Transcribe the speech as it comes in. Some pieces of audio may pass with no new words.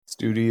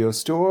Studio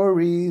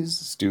Stories,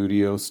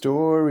 Studio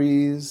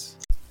Stories.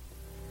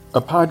 A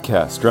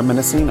podcast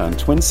reminiscing on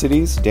Twin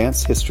Cities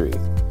dance history.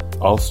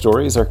 All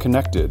stories are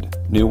connected,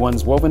 new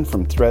ones woven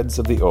from threads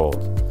of the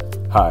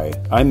old. Hi,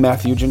 I'm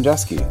Matthew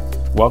Jandeski.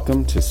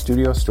 Welcome to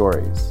Studio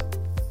Stories.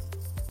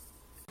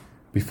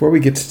 Before we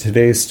get to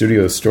today's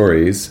Studio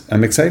Stories,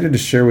 I'm excited to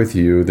share with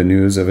you the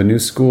news of a new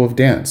school of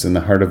dance in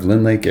the heart of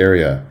Lynn Lake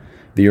area,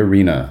 the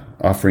Arena,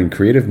 offering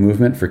creative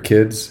movement for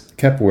kids,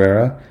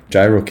 capoeira,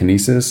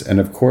 gyrokinesis, and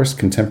of course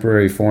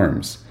contemporary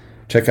forms.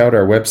 Check out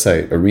our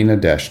website,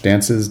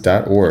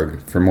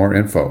 arena-dances.org, for more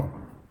info.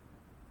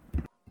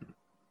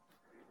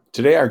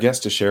 Today our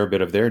guest to share a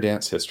bit of their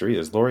dance history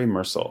is Lori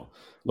Mersel.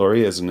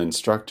 Lori is an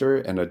instructor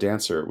and a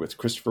dancer with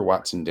Christopher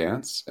Watson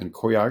Dance and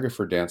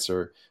choreographer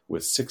dancer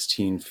with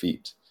 16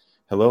 Feet.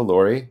 Hello,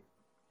 Lori.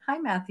 Hi,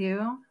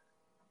 Matthew.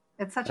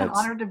 It's such an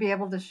honor to be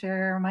able to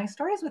share my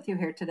stories with you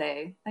here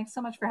today. Thanks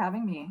so much for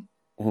having me.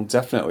 Well,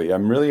 definitely.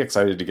 I'm really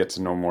excited to get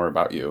to know more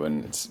about you,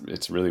 and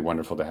it's really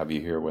wonderful to have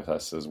you here with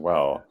us as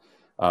well.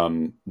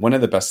 One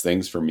of the best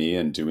things for me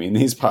in doing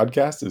these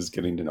podcasts is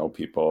getting to know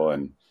people,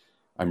 and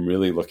I'm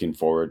really looking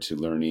forward to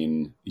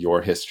learning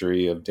your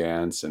history of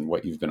dance and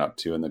what you've been up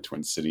to in the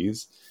Twin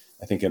Cities.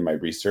 I think in my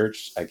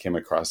research, I came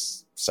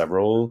across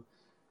several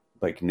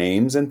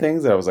names and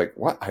things that I was like,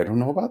 what? I don't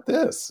know about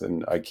this.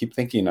 And I keep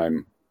thinking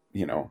I'm,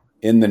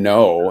 in the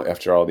know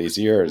after all these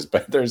years,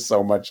 but there's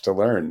so much to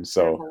learn.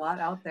 So there's a lot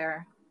out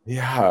there.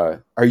 Yeah.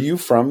 Are you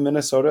from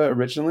Minnesota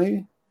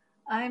originally?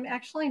 I'm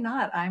actually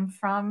not. I'm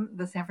from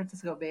the San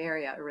Francisco Bay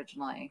Area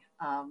originally.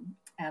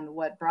 And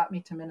what brought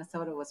me to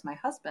Minnesota was my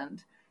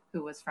husband,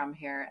 who was from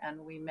here. And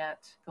we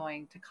met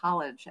going to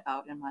college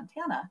out in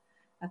Montana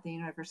at the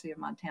University of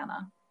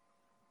Montana.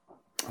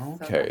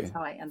 Okay. So that's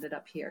how I ended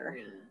up here.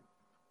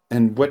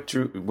 And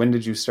when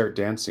did you start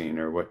dancing,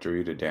 or what drew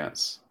you to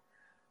dance?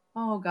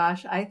 Oh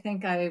gosh, I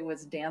think I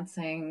was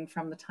dancing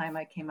from the time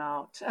I came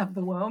out of the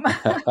womb.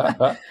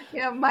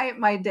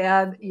 My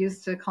dad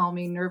used to call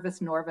me Nervous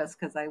Norvis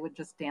because I would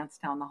just dance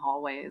down the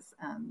hallways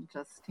and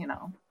just,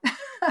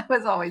 I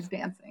was always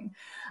dancing.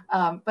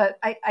 But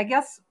I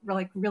guess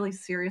really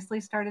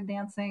seriously started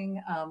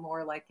dancing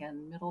more like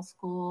in middle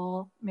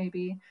school,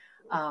 maybe.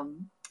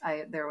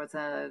 There was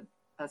a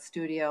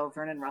studio,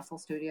 Vernon Russell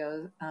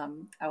Studios,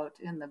 out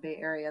in the Bay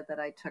Area that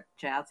I took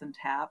jazz and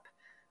tap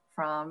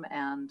from,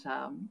 and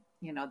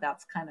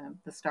that's kind of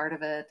the start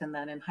of it. And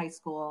then in high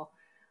school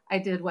I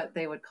did what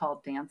they would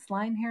call dance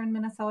line here in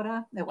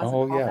Minnesota. It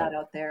wasn't called that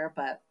out there,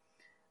 but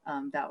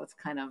that was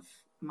kind of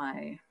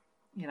my,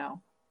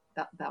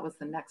 that was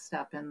the next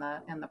step in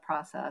the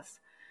process.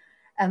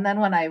 And then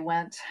when I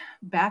went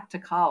back to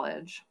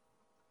college,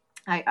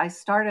 I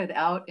started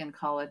out in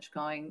college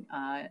going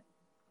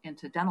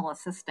into dental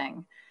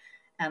assisting.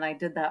 And I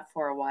did that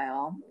for a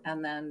while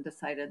and then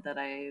decided that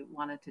I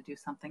wanted to do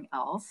something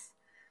else.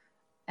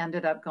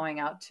 Ended up going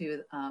out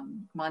to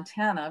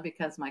Montana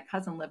because my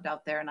cousin lived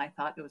out there and I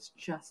thought it was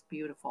just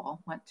beautiful.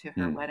 Went to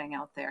her wedding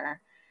out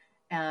there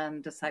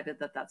and decided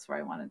that that's where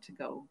I wanted to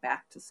go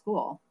back to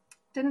school.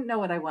 Didn't know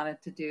what I wanted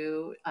to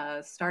do.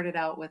 Started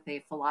out with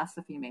a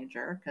philosophy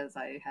major because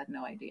I had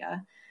no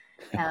idea.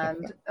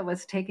 And I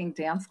was taking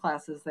dance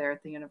classes there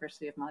at the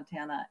University of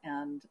Montana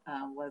and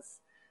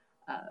was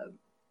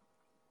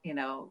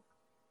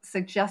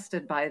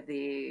suggested by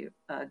the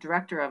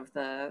director of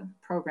the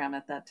program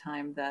at that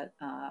time that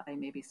I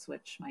maybe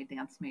switch my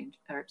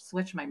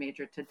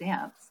major to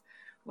dance,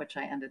 which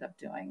I ended up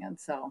doing. And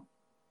so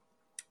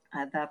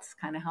that's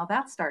kind of how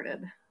that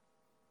started.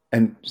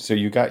 And so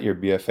you got your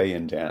BFA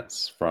in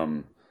dance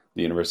from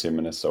the University of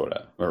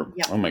Minnesota,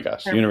 oh my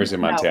gosh, University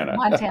of Montana.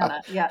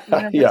 Montana, yeah,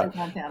 University of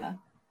Montana.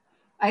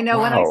 I know.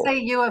 Wow. When I say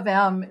U of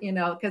M,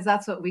 because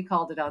that's what we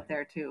called it out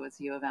there too, was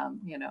U of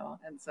M,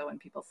 and so when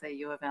people say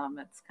U of M,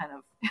 it's kind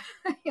of,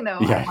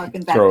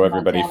 throw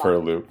everybody for a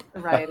loop.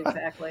 Right,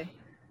 exactly.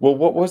 Well,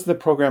 what was the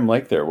program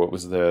like there? What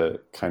was the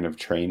kind of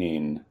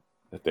training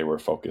that they were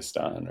focused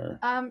on? Or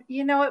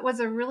it was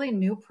a really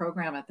new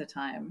program at the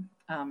time,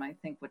 I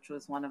think, which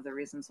was one of the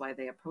reasons why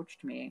they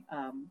approached me.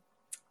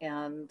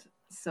 And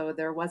so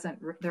there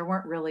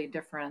weren't really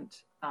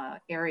different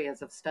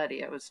areas of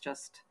study. It was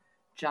just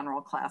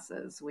general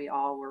classes. We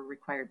all were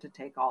required to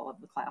take all of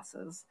the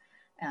classes,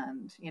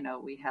 and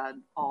we had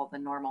all the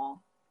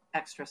normal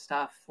extra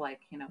stuff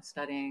like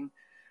studying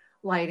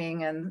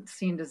lighting and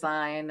scene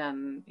design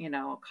and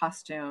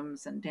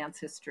costumes and dance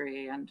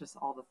history and just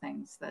all the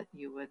things that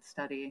you would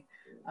study.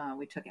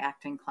 We took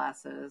acting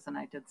classes, and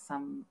I did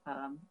some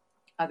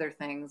other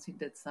things. We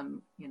did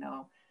some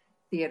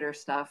theater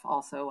stuff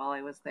also while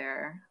I was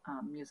there,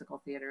 musical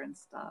theater and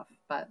stuff,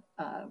 but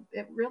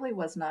it really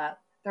was not,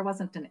 there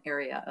wasn't an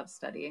area of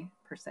study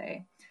per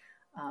se.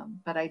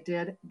 But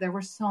there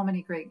were so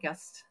many great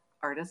guest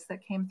artists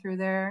that came through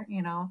there,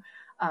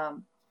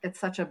 it's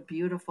such a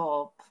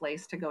beautiful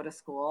place to go to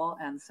school.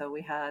 And so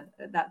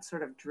that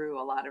sort of drew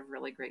a lot of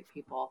really great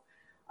people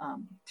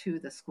to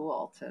the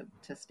school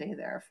to stay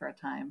there for a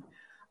time.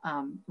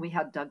 We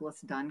had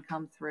Douglas Dunn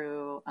come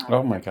through.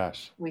 Oh my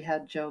gosh. We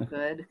had Joe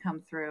Good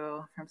come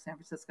through from San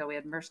Francisco. We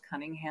had Merce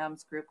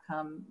Cunningham's group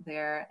come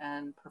there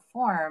and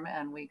perform,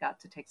 and we got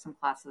to take some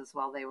classes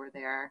while they were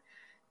there.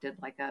 Did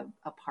like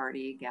a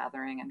party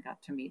gathering and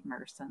got to meet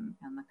Merce and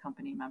the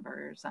company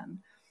members, and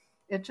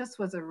it just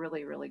was a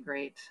really really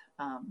great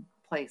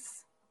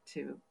place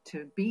to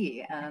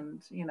be.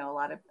 And a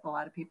lot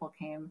of people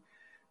came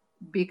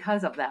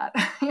because of that.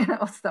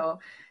 So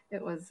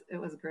it was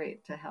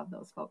great to have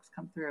those folks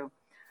come through.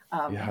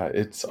 Yeah,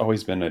 it's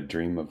always been a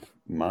dream of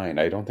mine.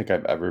 I don't think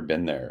I've ever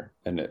been there,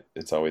 and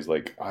it's always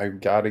like I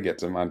got to get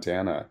to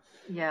Montana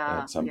Yeah,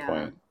 at some yeah.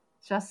 point.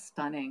 Just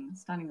stunning,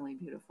 stunningly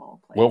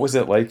beautiful What place. was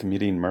it like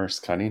meeting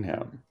Merce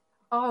Cunningham?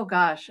 Oh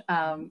gosh,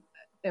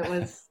 it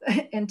was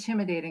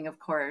intimidating, of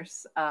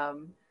course.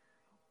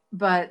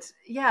 But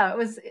yeah,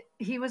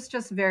 he was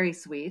just very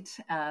sweet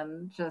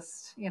and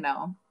just,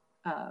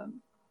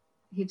 um,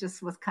 he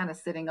just was kind of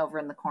sitting over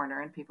in the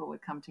corner and people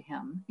would come to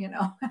him, and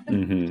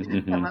Hmm,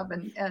 come hmm. up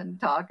and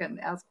talk and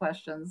ask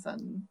questions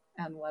and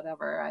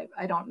whatever.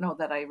 I don't know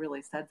that I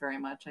really said very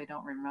much. I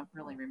don't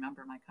really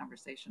remember my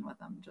conversation with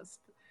him. Just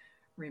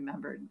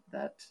remembered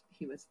that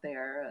he was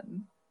there.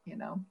 And you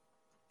know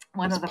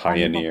one This of the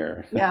funny things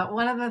pioneer. yeah,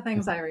 one of the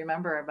things I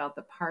remember about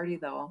the party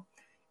though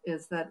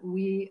is that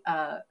we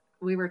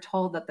were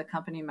told that the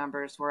company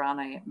members were on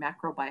a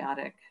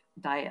macrobiotic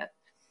diet.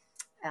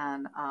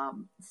 And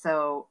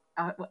so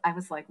I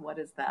was like, what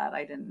is that?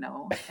 I didn't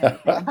know anything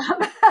about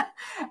that.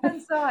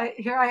 And so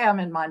here I am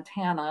in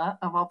Montana,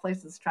 of all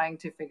places, trying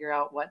to figure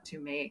out what to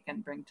make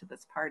and bring to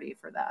this party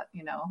for that.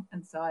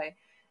 And so I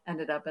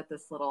ended up at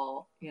this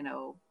little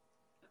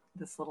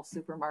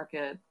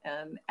supermarket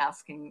and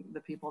asking the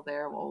people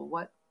there, well,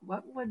 what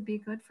would be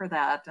good for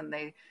that? And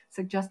they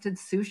suggested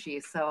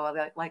sushi. So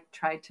I like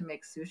tried to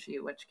make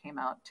sushi, which came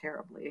out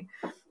terribly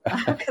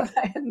because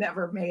I had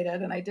never made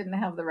it and I didn't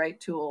have the right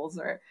tools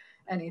or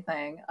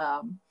anything.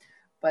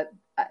 But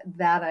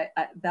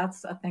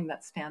that's a thing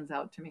that stands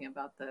out to me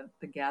about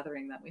the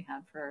gathering that we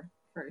had for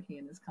he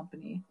and his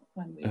company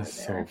when we were It's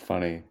so there.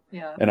 funny.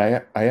 Yeah. And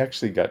I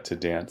actually got to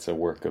dance a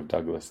work of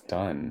Douglas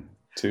Dunn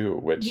too, You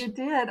which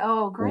did.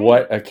 Oh, great.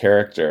 what a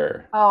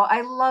character. Oh,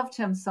 I loved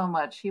him so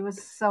much. He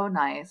was so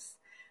nice.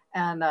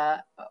 And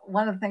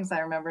one of the things I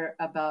remember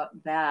about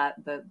that,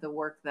 the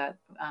work that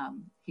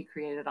he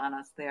created on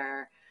us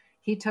there,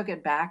 he took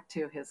it back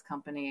to his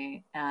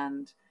company,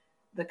 and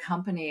the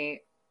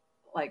company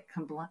like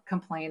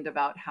complained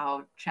about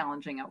how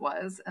challenging it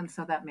was, and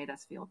so that made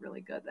us feel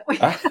really good that we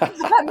had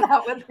done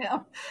that with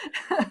him.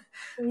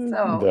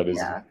 So That is,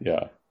 yeah,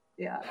 yeah.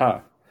 yeah. Huh.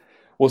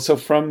 Well, so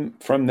from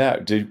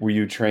that, were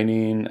you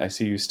training? I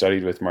see you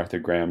studied with Martha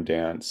Graham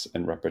Dance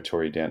and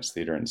Repertory Dance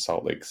Theater in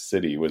Salt Lake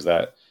City. Was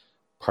that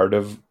part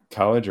of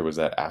college or was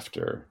that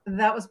after?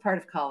 That was part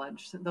of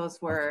college. Those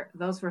Okay. were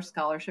those were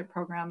scholarship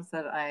programs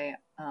that I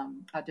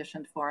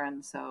auditioned for,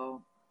 and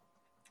so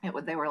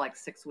they were like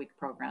 6 week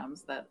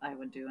programs that I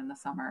would do in the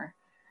summer.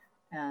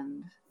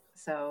 And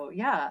so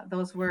yeah,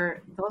 those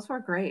were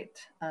great.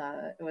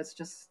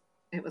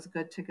 It was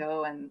good to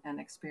go and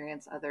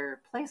experience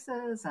other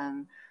places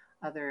and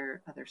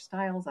other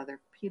styles, other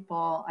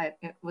people.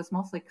 It was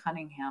mostly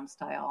Cunningham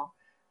style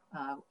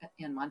uh,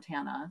 in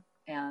Montana,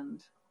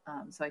 and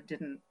so I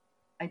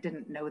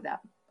didn't know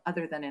that,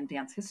 other than in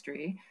dance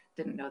history,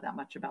 didn't know that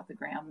much about the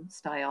Graham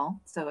style.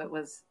 So it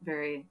was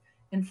very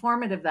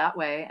informative that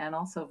way, and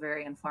also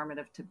very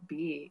informative to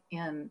be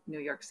in New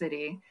York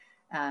City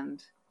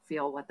and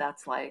feel what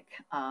that's like,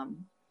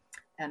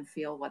 and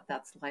feel what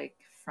that's like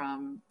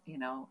from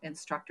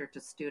instructor to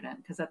student.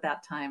 Because at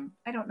that time,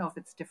 I don't know if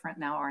it's different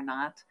now or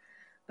not,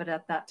 but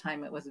at that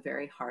time it was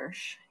very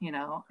harsh, and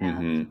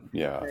Hmm.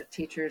 Yeah. the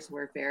teachers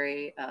were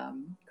very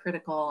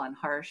critical and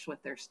harsh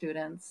with their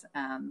students,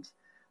 and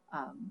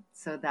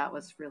so that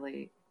was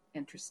really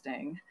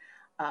interesting.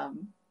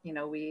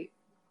 We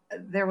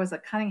There was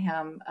a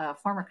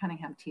former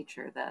Cunningham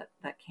teacher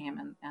that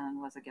came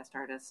and was a guest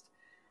artist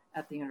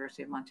at the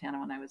University of Montana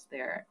when I was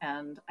there,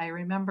 and I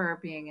remember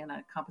being in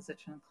a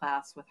composition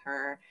class with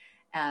her,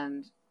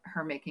 and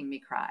her making me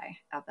cry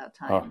at that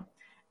Oh, time.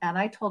 And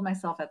I told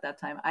myself at that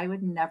time I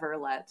would never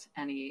let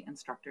any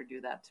instructor do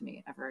that to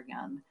me ever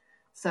again.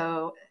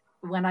 So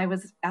when I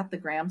was at the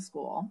Graham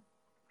School,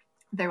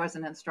 there was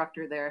an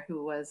instructor there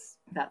who was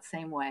that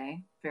same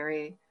way,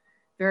 very,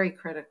 very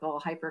critical,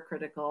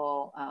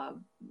 hypercritical,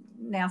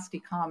 nasty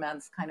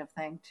comments kind of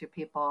thing to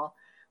people,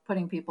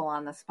 putting people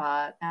on the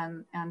spot.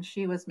 And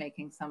she was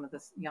making some of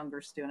the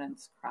younger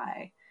students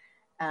cry.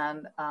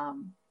 And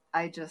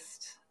I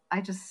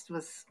just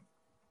was,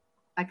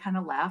 I kind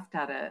of laughed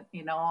at it,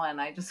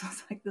 and I just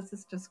was like, this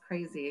is just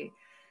crazy.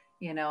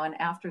 And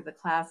after the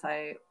class,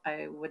 I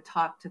would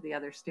talk to the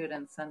other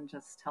students and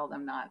just tell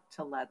them not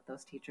to let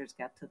those teachers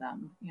get to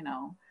them.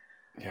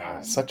 yeah.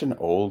 um, Such an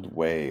old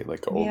way,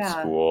 like old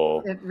yeah,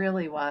 school. it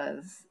really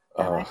was.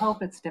 And I Uh,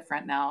 hope it's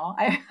different now.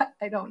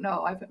 I don't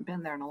know, I haven't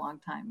been there in a long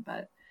time,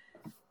 but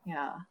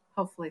yeah,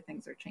 hopefully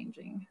things are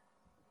changing.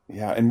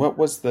 yeah. And what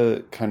was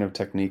the kind of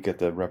technique at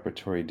the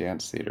Repertory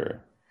Dance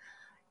Theater?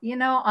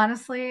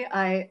 Honestly,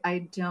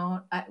 I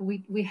don't.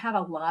 We had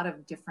a lot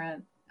of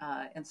different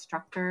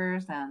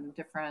instructors and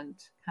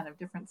different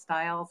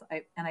styles.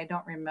 I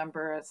don't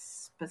remember a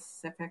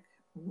specific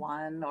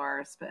one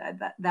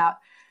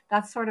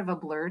that's sort of a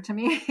blur to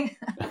me.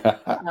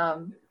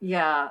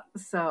 Yeah.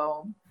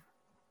 So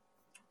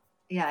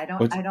yeah,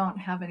 What's I don't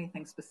have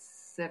anything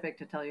specific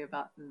to tell you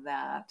about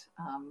that.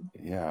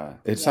 Yeah.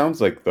 It Yeah. sounds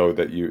like though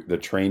that the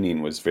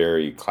training was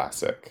very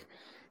classic,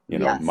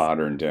 Yes.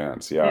 modern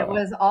dance. It Yeah.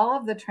 was all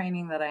of the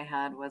training that I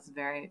had was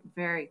very,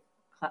 very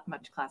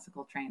much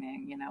classical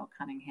training,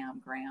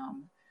 Cunningham,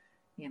 Graham,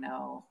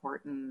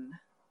 Horton,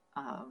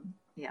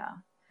 yeah,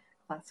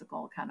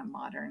 classical kind of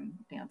modern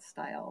dance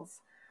styles.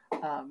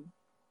 Um,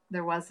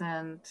 there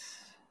wasn't,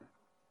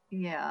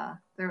 yeah,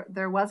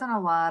 there wasn't a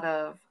lot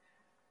of,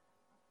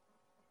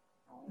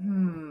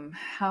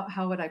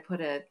 how would I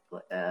put it?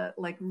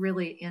 Like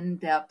really in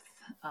depth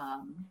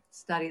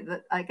study.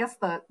 That I guess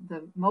the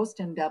most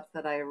in depth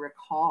that I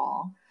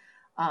recall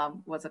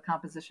was a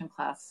composition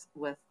class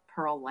with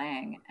Pearl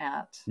Lang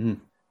Mm.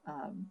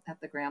 at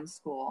the Graham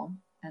School,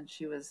 and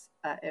she was.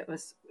 It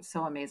was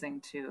so amazing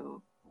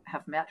to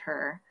have met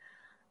her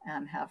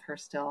and have her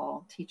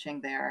still teaching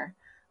there.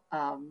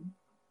 Um,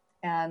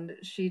 and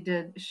she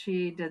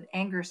did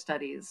anger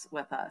studies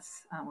with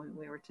us.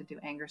 We were to do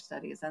anger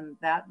studies, and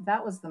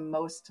that was the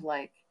most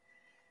like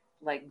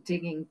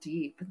digging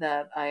deep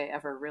that I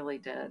ever really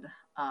did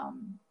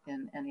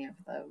in any of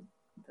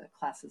the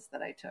classes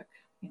that I took,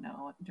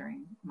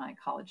 during my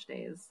college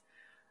days.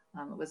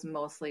 It was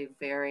mostly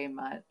very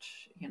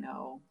much,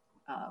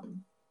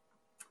 um,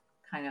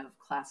 kind of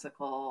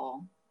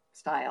classical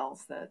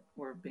styles that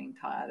were being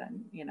taught.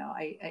 And,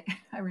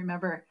 I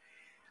remember,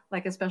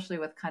 like, especially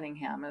with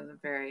Cunningham, it was a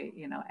very,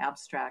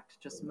 abstract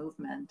just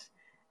movement.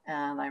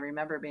 And I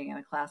remember being in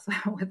a class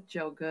with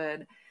Joe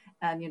Good,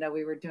 and,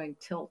 we were doing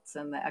tilts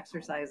and the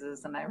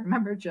exercises. And I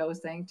remember Joe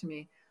saying to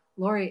me,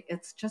 Lori,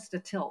 it's just a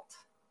tilt.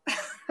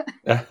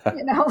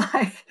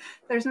 Like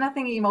there's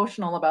nothing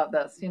emotional about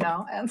this,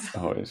 and so,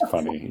 Oh, it's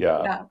funny.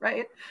 Yeah. yeah,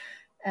 right.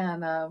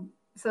 And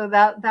so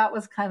that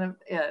was kind of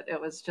it. It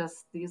was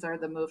just these are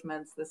the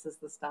movements, this is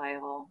the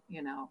style,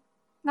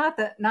 not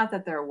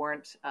that there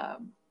weren't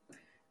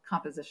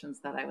compositions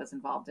that I was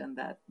involved in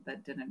that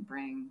didn't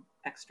bring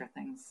extra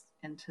things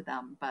into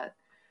them, but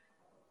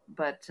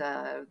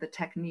the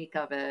technique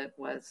of it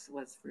was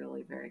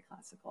really very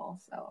classical.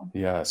 So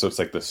Yeah. So it's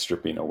like the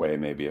stripping away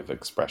maybe of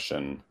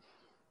expression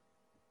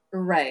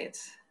right,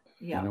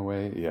 in yeah. a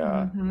way.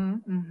 Yeah.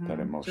 That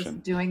Just emotion.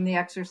 doing the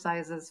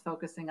exercises,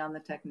 focusing on the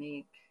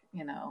technique,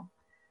 you know.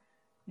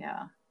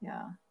 Yeah,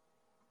 yeah.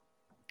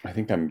 I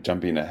think I'm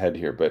jumping ahead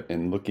here, but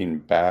in looking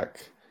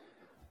back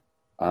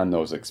on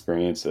those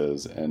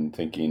experiences and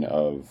thinking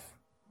of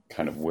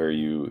kind of where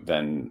you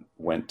then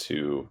went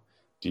to,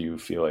 do you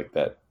feel like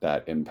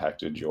that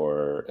impacted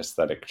your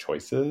aesthetic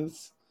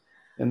choices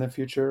in the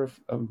future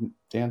of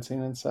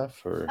dancing and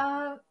stuff? Or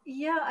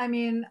Yeah, I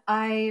mean,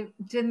 I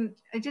didn't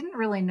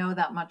really know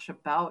that much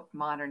about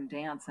modern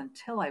dance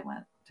until I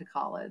went to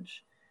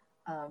college.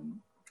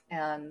 Um,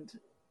 and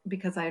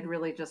because I had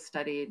really just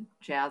studied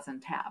jazz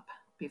and tap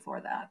before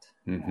that,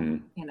 and, hmm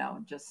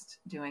just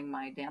doing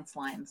my dance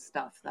line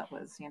stuff that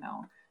was,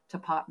 to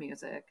pop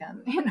music.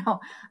 And,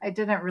 I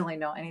didn't really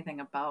know anything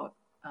about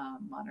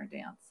modern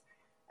dance.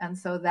 And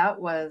so that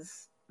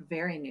was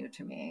very new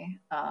to me,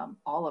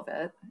 all of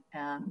it.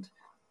 And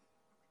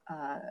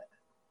uh,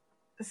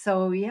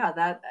 so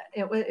yeah,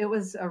 it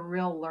was a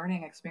real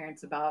learning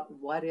experience about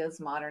what is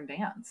modern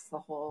dance the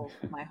whole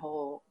my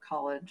whole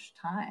college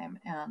time.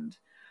 And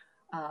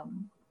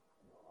um,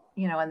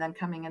 and then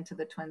coming into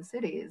the Twin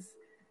Cities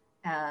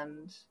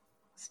and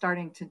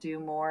starting to do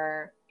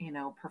more,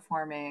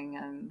 performing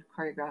and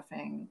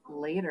choreographing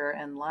later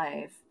in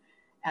life,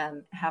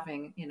 and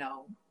having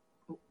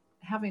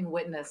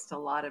witnessed a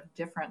lot of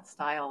different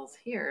styles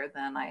here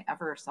than I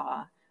ever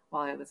saw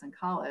while I was in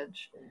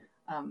college.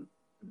 Um,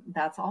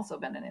 that's also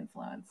been an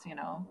influence,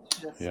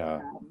 just,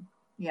 yeah,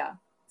 yeah.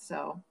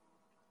 So,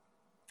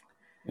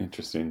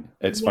 interesting.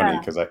 It's funny yeah,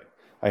 because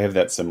I have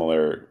that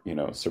similar,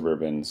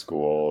 suburban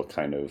school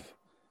kind of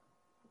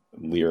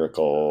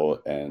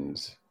lyrical,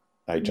 and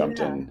I jumped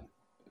yeah. in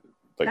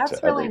like That's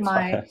to really every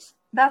my class.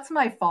 that's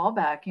my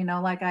fallback,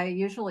 like I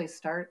usually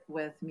start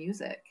with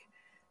music,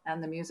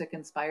 and the music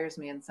inspires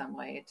me in some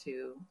way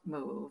to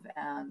move,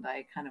 and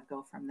I kind of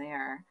go from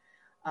there.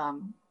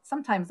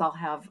 Sometimes I'll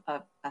have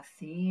a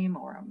theme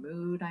or a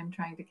mood I'm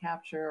trying to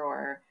capture,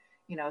 or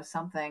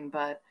something,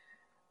 but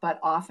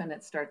often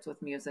it starts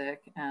with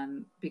music.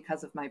 And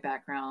because of my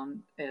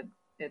background, it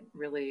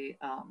really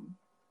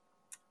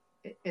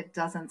it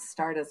doesn't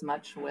start as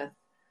much with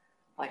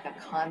like a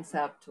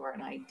concept or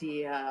an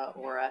idea,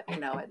 or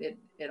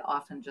it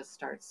often just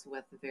starts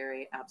with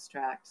very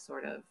abstract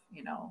sort of,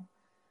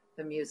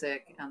 the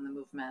music and the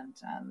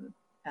movement,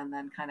 and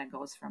then kind of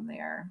goes from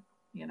there,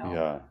 you know.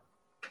 Yeah.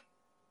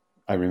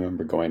 I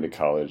remember going to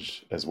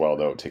college as well,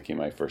 though, taking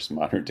my first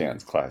modern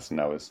dance class,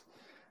 and I was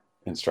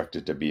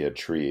instructed to be a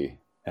tree.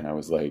 And I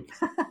was like,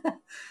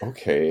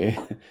 Okay.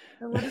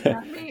 What does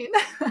that mean?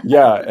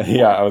 Yeah,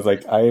 yeah. I was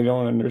like, I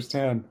don't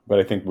understand. But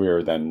I think we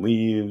were then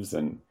leaves,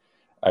 and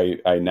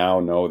I now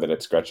know that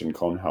it's Gretchen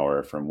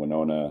Konhauer from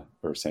Winona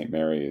or St.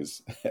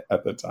 Mary's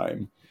at the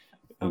time,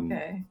 and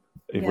Okay.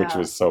 which Yeah.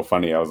 was so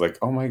funny. I was like,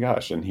 oh my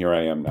gosh, and here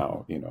I am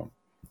now.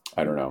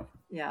 I don't know.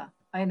 Yeah.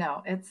 I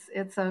know.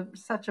 It's a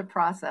such a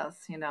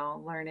process,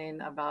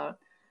 learning about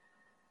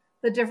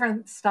the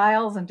different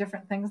styles and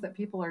different things that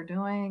people are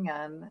doing,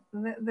 and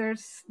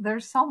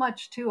there's so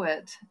much to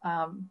it.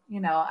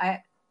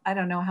 I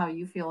don't know how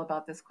you feel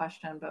about this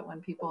question, but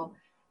when people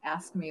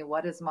ask me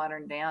what is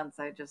modern dance,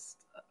 I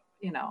just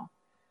you know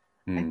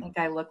I Hmm. think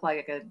I look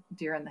like a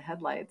deer in the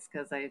headlights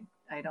because I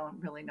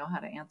don't really know how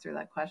to answer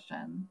that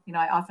question.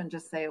 I often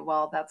just say,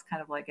 well, that's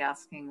kind of like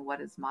asking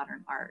what is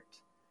modern art,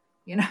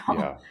 you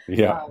know.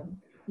 Yeah,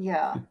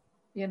 yeah.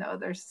 Yeah,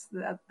 there's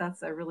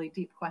that's a really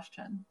deep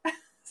question.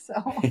 So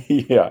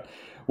Yeah.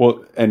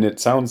 Well, and it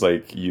sounds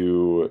like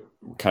you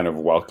kind of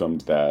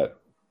welcomed that,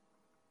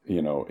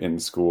 in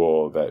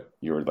school, that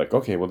you were like,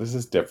 okay, well, this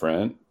is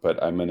different,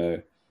 but I'm going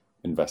to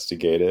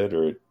investigate it,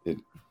 or it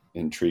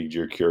intrigued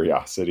your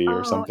curiosity or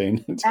Oh,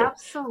 something.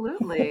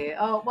 absolutely.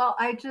 Oh, well,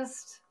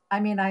 I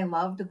mean, I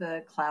loved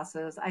the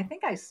classes. I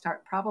think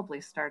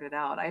probably started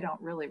out, I don't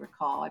really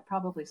recall. I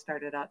probably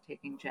stared out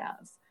taking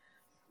jazz,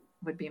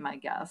 would be my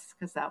guess,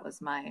 because that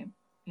was my,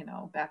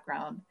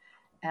 background.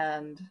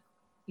 And,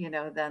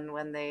 then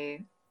when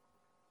they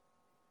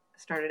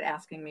started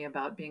asking me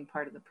about being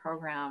part of the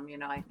program,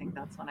 I think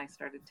that's when I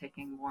started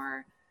taking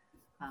more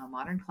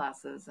modern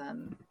classes.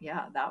 And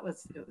yeah, it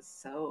was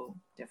so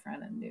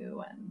different and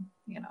new, and,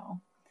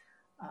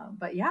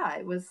 but yeah,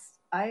 I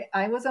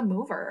was a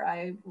mover.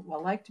 I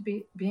liked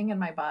being in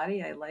my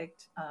body. I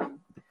liked,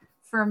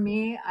 for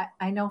me,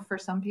 I know for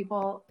some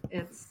people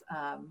it's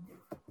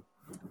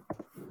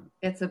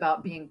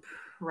about being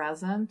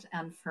present,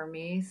 and for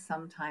me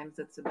sometimes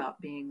it's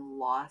about being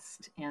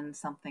lost in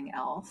something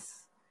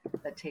else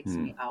that takes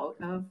Hmm. me out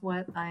of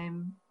what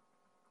I'm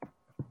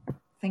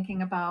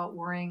thinking about,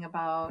 worrying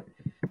about,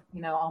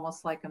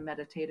 almost like a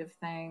meditative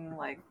thing,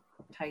 like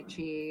Tai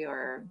Chi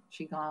or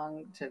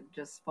Qigong, to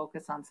just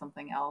focus on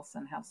something else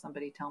and have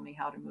somebody tell me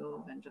how to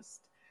move and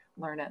just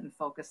learn it and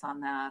focus on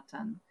that,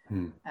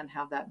 Hmm. and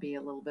have that be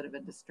a little bit of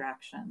a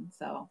distraction.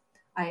 So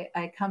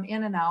I come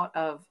in and out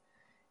of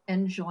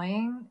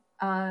enjoying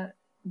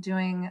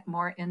doing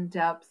more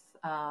in-depth,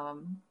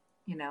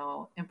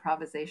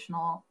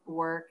 improvisational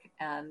work,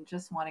 and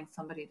just wanting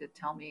somebody to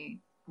tell me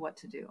what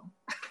to do.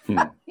 Hmm.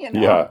 you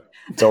know Yeah,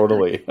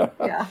 totally.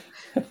 yeah.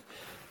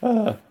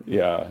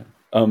 Yeah.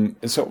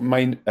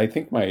 So I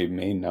think my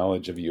main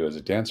knowledge of you as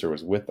a dancer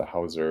was with the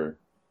Hauser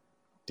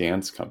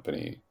Dance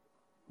Company,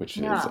 which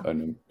is Yeah.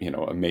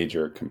 a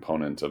major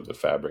component of the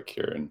fabric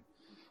here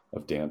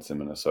of dance in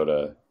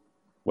Minnesota.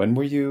 When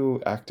were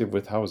you active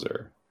with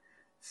Hauser?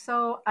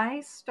 So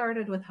I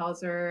started with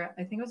Hauser,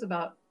 I think it was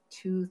about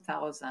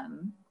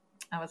 2000.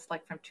 I was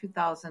like from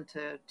 2000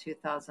 to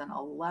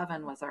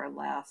 2011 was our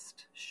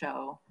last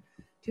show.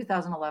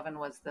 2011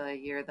 was the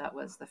year that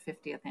was the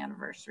 50th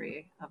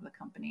anniversary of the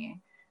company.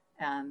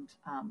 And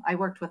I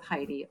worked with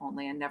Heidi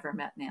only and never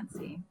met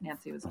Nancy.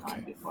 Nancy was gone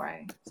Okay. before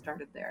I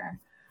started there.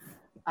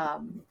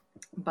 Um,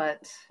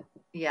 but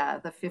yeah,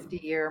 the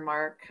 50-year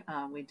mark,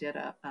 we did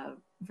a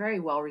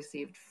very well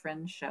received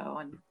Fringe show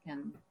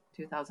in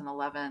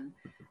 2011.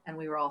 And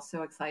we were all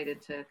so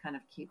excited to kind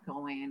of keep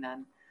going.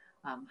 And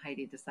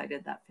Heidi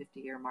decided that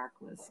 50-year mark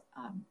was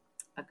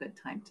a good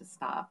time to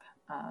stop,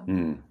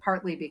 Hmm.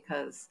 partly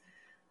because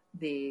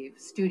the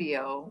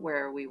studio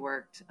where we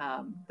worked,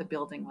 the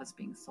building was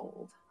being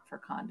sold for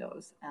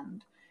condos,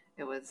 and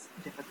it was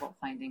difficult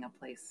finding a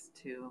place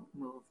to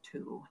move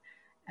to.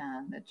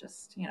 And it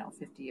just,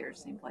 50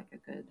 years seemed like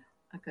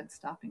a good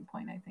stopping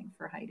point, I think,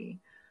 for Heidi.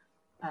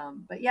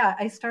 But yeah,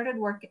 I started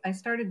working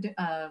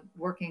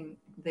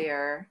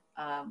there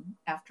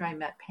after I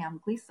met Pam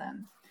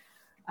Gleason.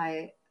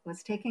 I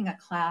was taking a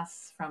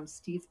class from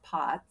Steve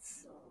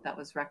Potts that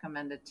was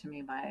recommended to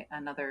me by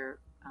another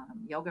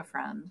yoga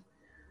friend,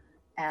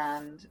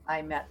 and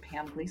I met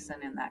Pam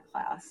Gleason in that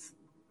class.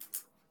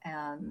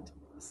 And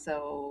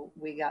so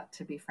we got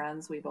to be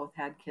friends. We both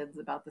had kids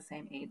about the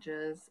same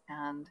ages,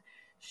 and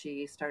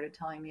she started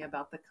telling me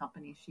about the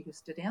company she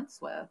used to dance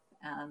with.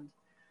 And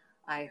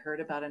I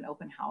heard about an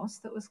open house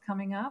that was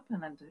coming up,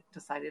 and then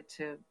decided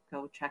to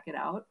go check it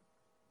out.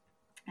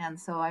 And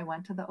so I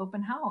went to the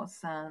open house,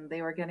 and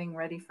they were getting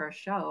ready for a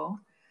show,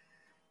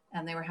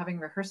 and they were having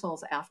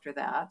rehearsals after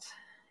that.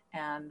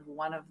 And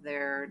one of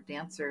their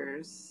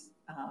dancers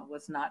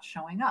was not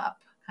showing up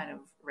kind of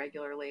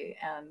regularly.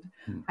 And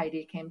Hmm.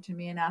 Heidi came to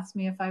me and asked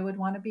me if I would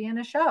want to be in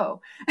a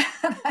show.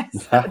 And I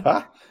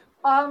said,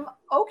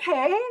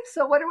 okay,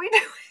 so what are we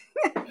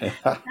doing?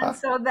 And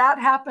so that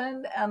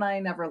happened, and I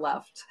never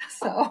left.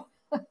 So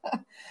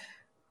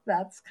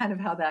that's kind of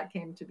how that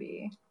came to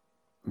be.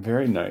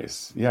 Very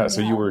nice. Yeah.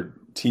 So you Yeah. were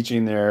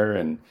teaching there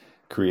and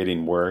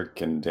creating work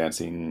and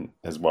dancing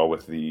as well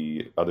with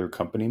the other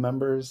company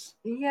members?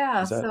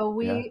 Yeah. Is that, So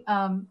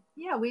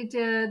yeah? we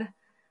did.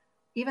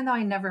 even though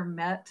I never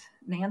met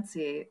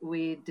Nancy,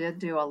 we did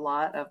do a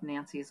lot of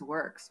Nancy's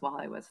works while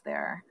I was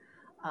there.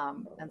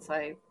 And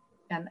so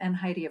and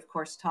Heidi, of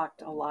course,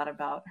 talked a lot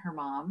about her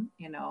mom,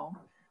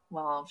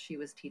 while she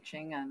was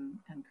teaching and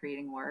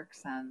creating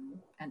works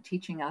and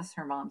teaching us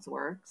her mom's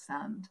works.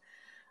 And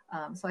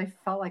so I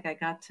felt like I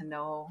got to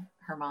know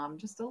her mom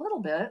just a little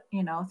bit,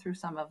 through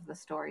some of the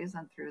stories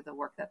and through the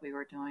work that we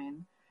were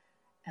doing.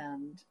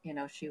 And,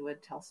 she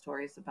would tell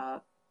stories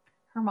about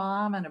her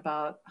mom and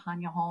about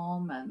Hanya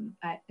Holm. And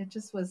it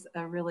just was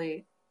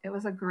it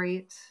was a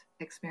great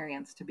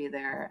experience to be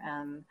there.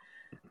 And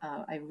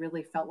I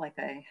really felt like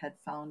I had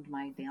found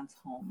my dance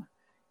home,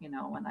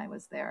 when I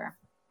was there.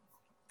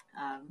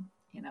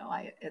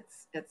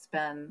 It's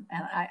been,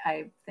 and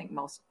I think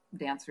most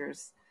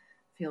dancers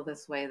feel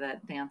this way,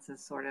 that dance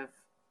is sort of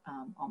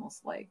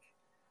almost like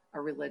a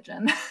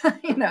religion,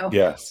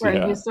 Yes. where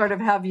Yeah. you sort of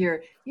have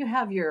your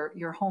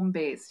home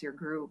base, your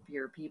group,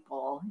 your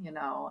people,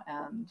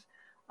 and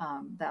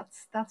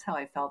that's how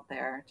I felt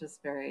there.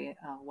 Just very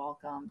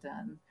welcomed,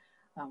 and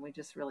we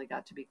just really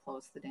got to be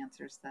close, the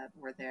dancers that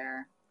were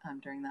there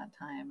during that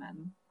time.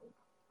 And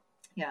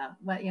yeah,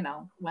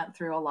 went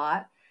through a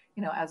lot,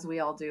 as we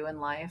all do in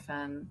life.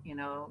 And,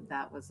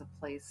 that was a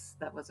place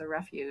that was a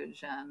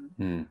refuge. And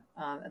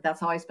Mm.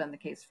 that's always been the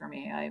case for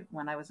me.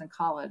 When I was in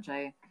college,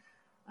 I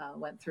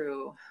went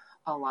through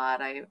a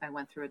lot. I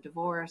went through a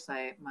divorce.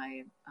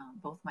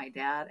 Both my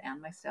dad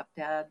and my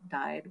stepdad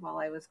died while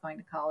I was going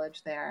to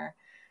college there.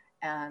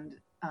 And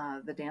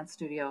the dance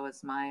studio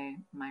was my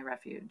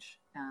refuge.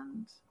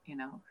 And,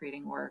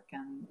 creating work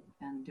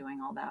and doing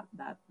all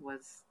that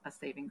was a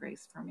saving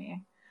grace for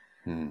me.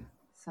 Mm.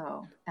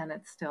 So, and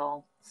it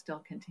still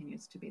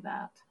continues to be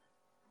that.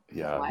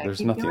 Yeah, Why I there's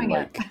keep nothing doing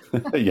it.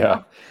 like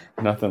yeah,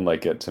 nothing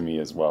like it to me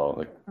as well.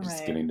 Like just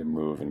Right. getting to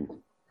move and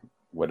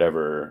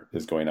whatever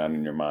is going on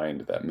in your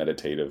mind, that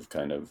meditative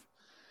kind of,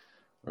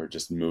 or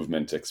just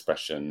movement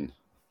expression,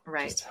 just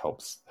Right.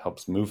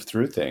 helps move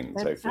through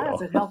things, I It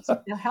does.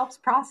 feel. It helps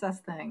process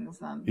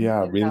things, and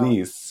Yeah,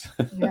 release.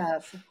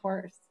 yes, of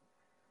course.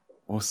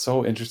 Well,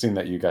 so interesting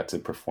that you got to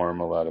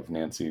perform a lot of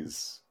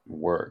Nancy's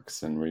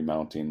works, and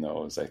remounting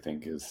those, I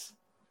think is,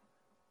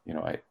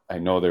 I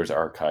know there's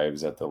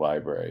archives at the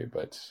library,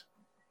 but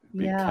it'd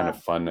be kind Yeah.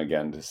 of fun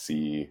again to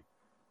see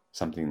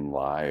something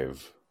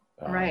live.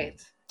 Right.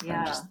 I'm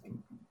Yeah. just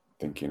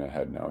thinking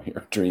ahead now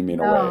here, dreaming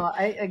away. No,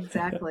 I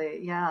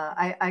exactly. Yeah.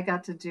 I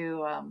got to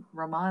do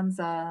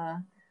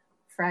Romanza,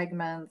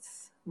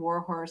 Fragments,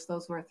 Warhorse.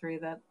 Those were three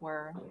that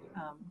were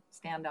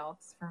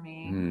standouts for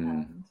me. Hmm.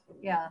 And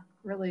yeah,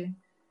 really,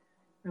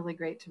 really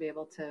great to be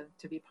able to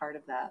be part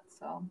of that.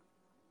 So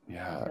I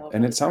Yeah, feel and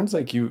really it sounds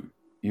privileged. like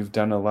you've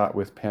done a lot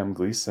with Pam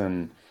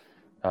Gleason,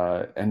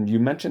 and you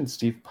mentioned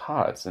Steve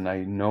Potts, and I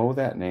know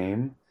that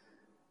name,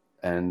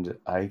 and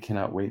I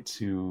cannot wait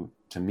to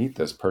meet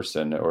this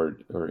person,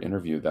 or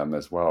interview them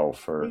as well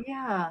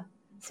Yeah.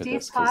 for Steve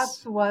this, Potts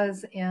because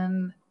was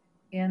in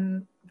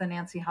the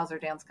Nancy Hauser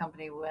Dance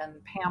Company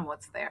when Pam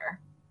was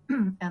there.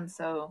 And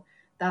so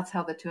that's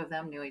how the two of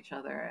them knew each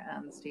other.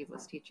 And Steve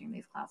was teaching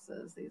these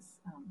classes.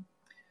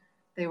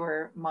 They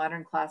were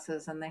modern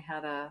classes, and they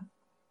had a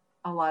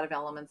lot of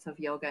elements of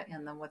yoga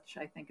in them, which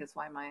I think is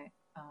why my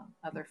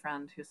other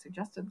friend who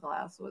suggested the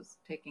class was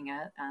taking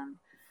it. And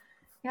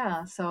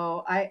yeah,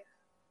 so I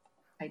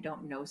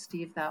don't know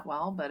Steve that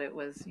well, but it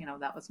was,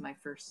 that was my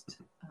first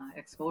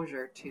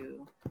exposure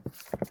to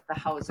the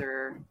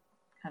Hauser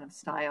kind of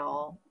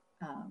style.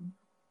 Um,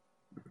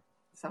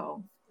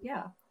 so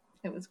yeah,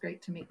 it was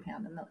great to meet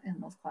Pam in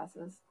those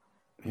classes.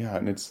 yeah,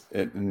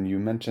 and you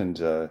mentioned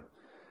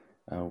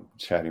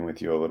chatting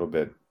with you a little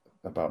bit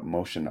about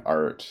motion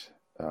art,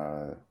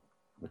 uh,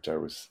 which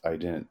I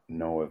didn't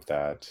know of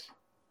that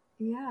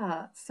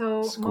Yeah, so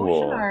motion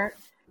school. art.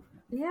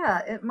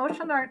 Yeah,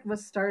 motion art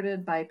was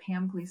started by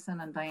Pam Gleason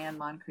and Diane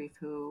Moncrief,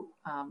 who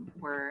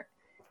were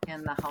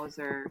in the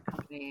Hauser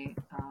company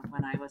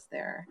when I was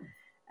there.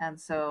 And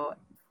so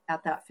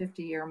at that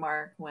 50-year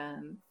mark,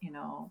 when,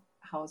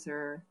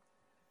 Hauser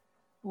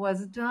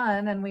was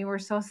done, and we were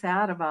so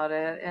sad about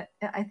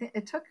I think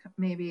it took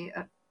maybe,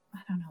 I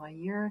don't know, a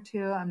year or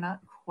two. I'm not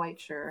quite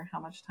sure how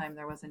much time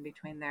there was in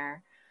between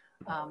there.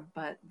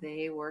 But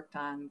they worked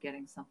on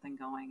getting something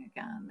going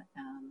again.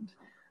 And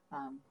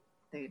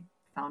they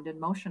founded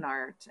Motion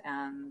Art,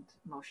 and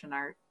Motion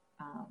Art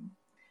um,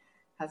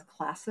 has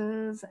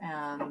classes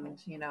and,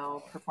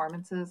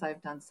 performances.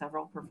 I've done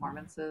several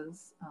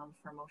performances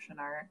for Motion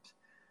Art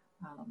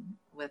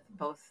with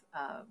both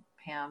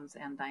Pam's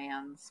and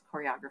Diane's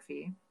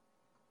choreography.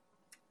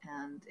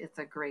 And it's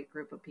a great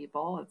group of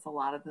people. It's a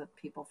lot of the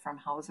people from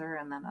Hauser,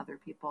 and then other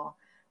people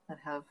that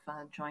have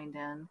joined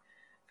in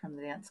from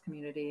the dance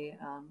community,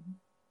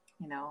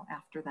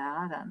 after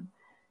that. And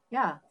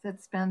yeah,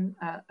 it's been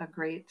a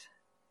great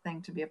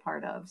thing to be a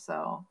part of.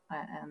 So,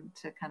 and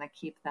to kind of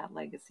keep that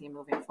legacy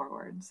moving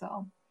forward.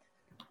 So,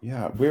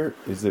 Yeah, where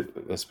is it,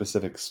 a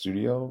specific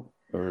studio,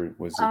 or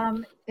was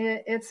it?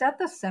 it's at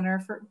the Center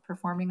for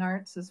Performing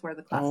Arts, is where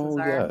the classes Oh,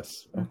 are.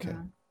 yes. Okay.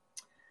 hmm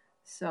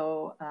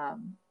So,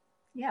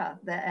 Yeah,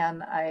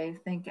 and I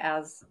think,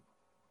 as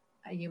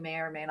you may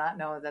or may not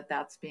know, that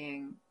that's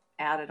being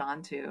added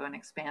onto and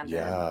expanded.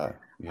 Yeah.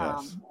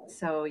 Yes.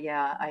 So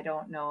yeah, I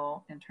don't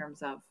know in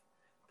terms of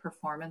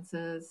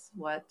performances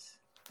what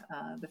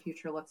the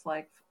future looks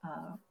like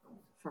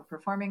for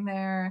performing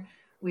there.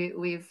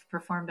 We've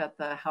performed at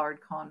the Howard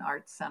Cohn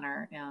Arts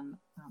Center and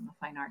the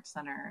Fine Arts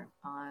Center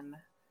on,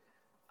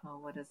 oh,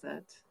 what is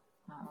it,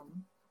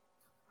 um,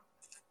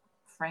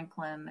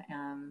 Franklin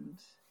and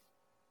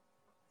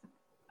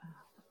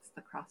what's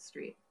the cross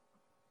street?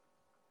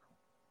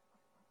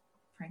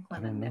 I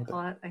Franklin don't and know that.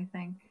 Nicollet, I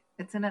think.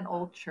 It's in an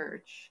old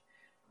church,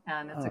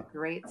 and it's a Huh.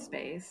 great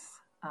space.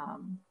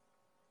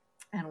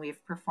 And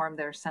we've performed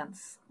there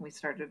since we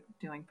started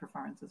doing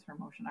performances for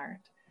motion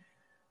art.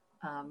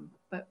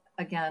 But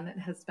again, it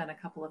has been a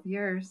couple of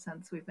years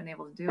since we've been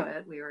able to do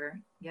it. We were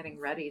getting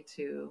ready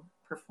to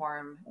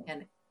perform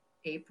in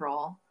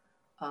April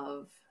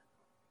of,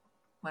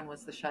 when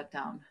was the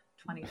shutdown?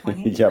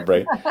 2020. Yeah,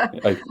 right.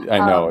 I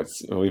know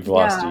um, we've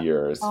lost a yeah.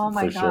 year Oh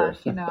my for sure.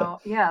 gosh, you know,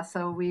 yeah.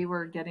 So we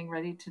were getting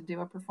ready to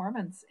do a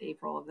performance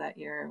April of that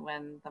year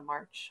when the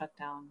March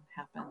shutdown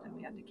happened and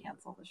we had to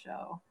cancel the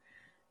show.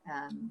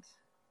 And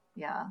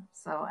yeah,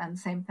 so, and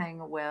same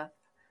thing with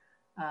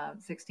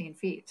 16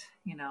 feet,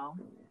 you know,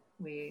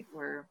 we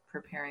were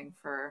preparing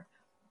for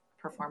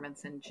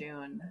performance in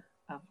June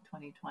of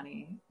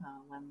 2020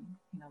 when,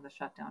 you know, the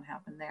shutdown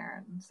happened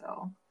there. And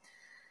so,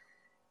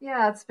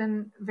 yeah, it's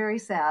been very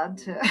sad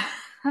to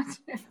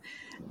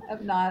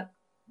have not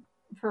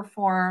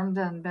performed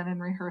and been in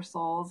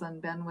rehearsals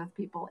and been with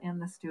people in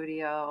the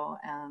studio,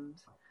 and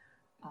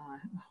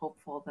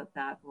hopeful that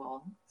that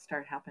will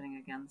start happening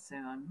again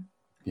soon.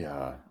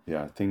 Yeah,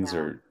 yeah. Things Yeah,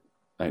 are.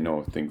 I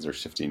know things are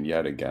shifting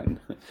yet again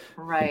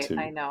right.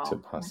 I to know.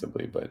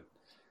 possibly, but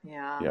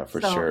Yeah. yeah, for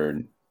So, sure.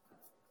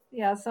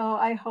 yeah, so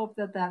I hope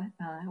that that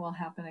will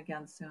happen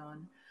again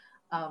soon.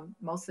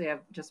 Mostly,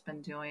 I've just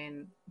been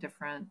doing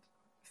different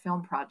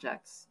film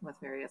projects with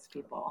various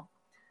people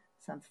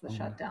since the Oh, wow.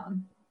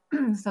 shutdown,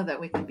 so that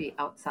we could be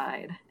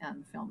outside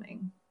and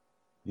filming.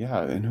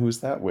 Yeah, and who's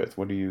that with?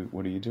 What are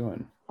you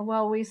doing?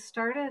 Well, we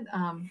started,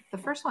 the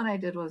first one I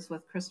did was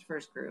with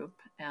Christopher's group,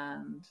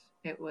 and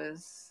it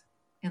was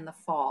in the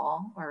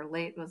fall, or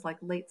late, it was like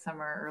late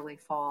summer, early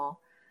fall.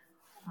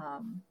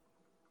 Um,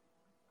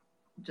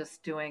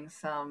 just doing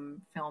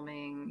some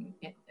filming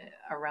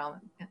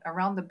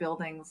around the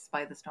buildings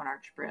by the Stone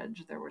Arch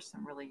Bridge. There were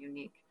some really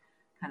unique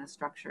kind of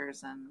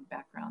structures and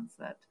backgrounds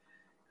that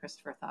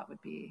Christopher thought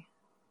would be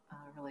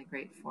really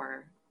great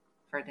for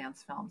a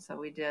dance film. So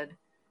we did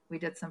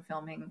some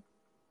filming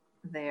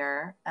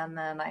there, and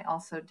then I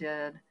also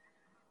did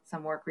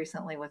some work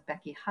recently with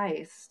Becky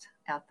Heist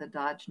at the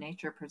Dodge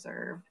Nature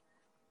Preserve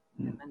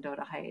Hmm. in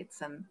Mendota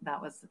Heights, and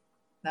that was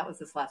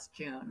this last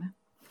June.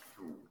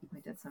 We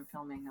did some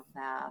filming of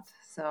that.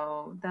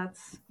 So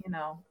that's, you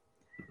know,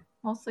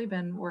 mostly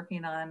been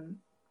working on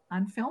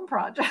film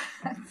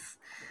projects.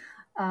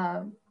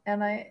 And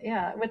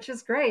yeah, which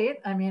is great.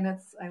 I mean,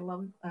 I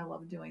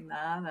love doing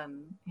that,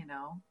 and you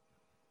know,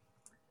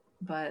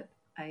 but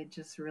I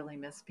just really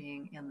miss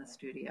being in the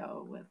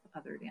studio with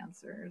other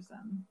dancers,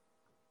 and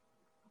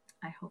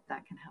I hope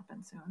that can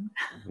happen soon.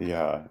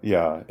 Yeah,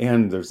 yeah.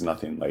 And there's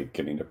nothing like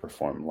getting to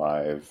perform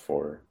live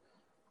for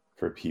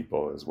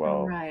people as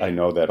well. I Right,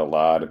 know that a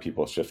lot of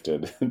people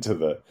shifted to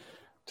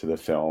the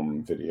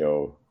film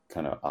video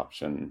kind of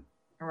option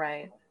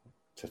right.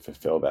 to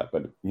fulfill that.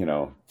 But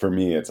for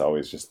me, it's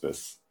always just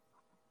this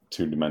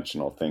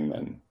two-dimensional thing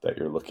then that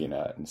you're looking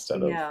at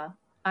instead of Yeah.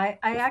 I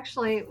the.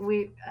 actually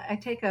I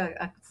take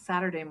a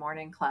Saturday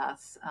morning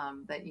class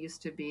that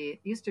used to be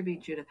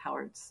Judith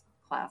Howard's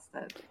class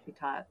that she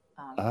taught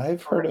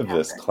I've over heard at of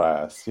this Catherine.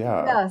 class.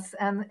 Yeah. Yes,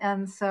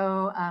 and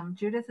so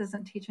Judith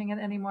isn't teaching it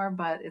anymore,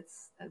 but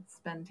it's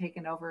been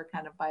taken over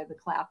kind of by the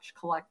Clatch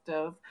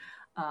Collective.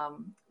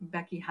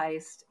 Becky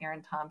Heist,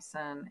 Aaron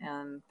Thompson,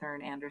 and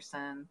Thurn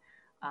Anderson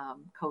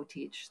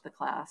co-teach the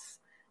class,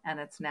 and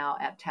it's now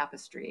at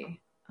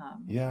Tapestry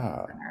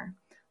Yeah. Center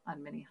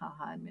on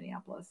Minnehaha in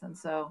Minneapolis. And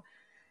so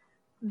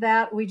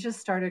that we just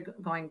started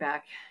going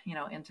back, you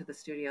know, into the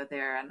studio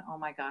there, and oh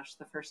my gosh,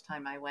 the first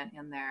time I went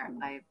in there,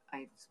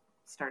 I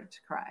started to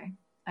cry.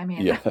 I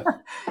mean, Yeah.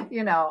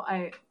 you know,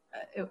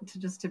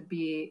 to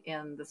be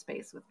in the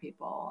space with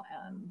people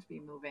and be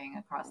moving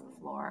across the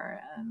floor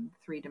and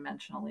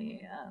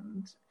three-dimensionally,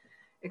 and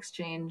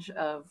exchange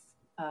of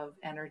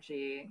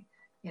energy.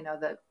 You know,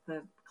 that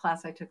the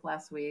class I took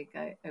last week,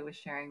 I was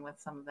sharing with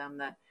some of them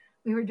that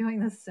we were doing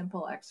this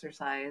simple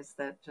exercise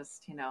that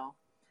just, you know,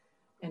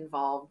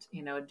 involved,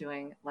 you know,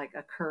 doing like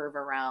a curve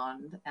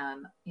around,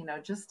 and, you know,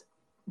 just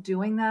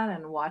doing that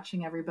and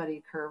watching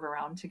everybody curve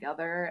around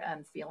together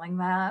and feeling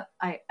that,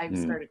 I Hmm.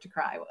 started to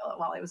cry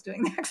while I was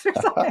doing the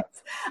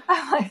exercise.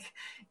 I'm like,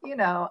 you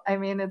know, I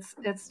mean,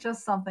 it's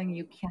just something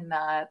you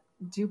cannot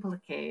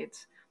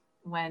duplicate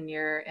when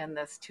you're in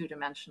this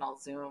two-dimensional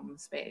Zoom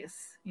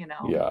space, you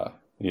know. Yeah.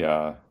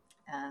 Yeah.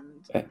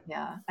 And Eh,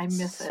 yeah, I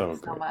miss it So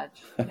so great.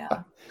 much.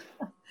 Yeah.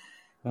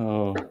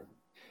 Oh.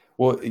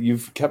 Well,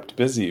 you've kept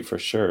busy for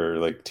sure,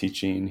 like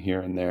teaching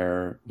here and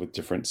there with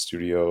different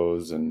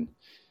studios and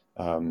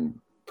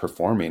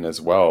performing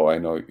as well. I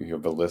know you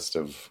have a list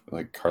of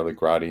like Carla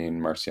Gradin,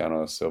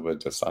 Marciano Silva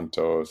de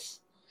Santos,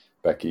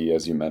 Becky,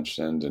 as you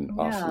mentioned, and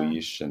Off Yeah.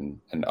 Leash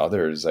and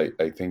others. I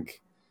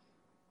think,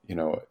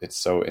 it's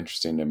so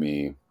interesting to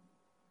me,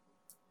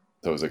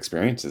 those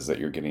experiences that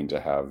you're getting to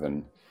have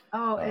and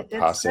Oh, it's been,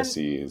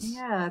 processes.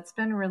 yeah, it's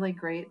been really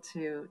great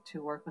to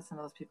work with some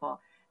of those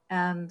people.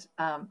 And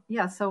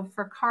yeah, so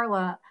for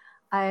Carla,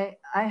 I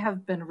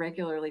have been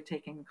regularly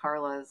taking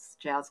Carla's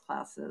jazz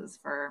classes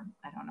for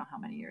I don't know how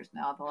many years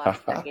now, the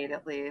last decade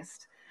at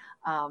least.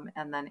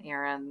 And then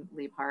Aaron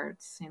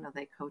Liebhart's,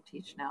 they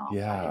co-teach now Friday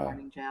Yeah.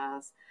 morning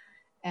jazz.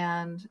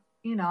 And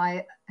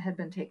I had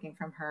been taking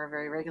from her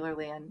very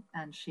regularly,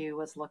 and she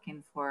was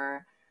looking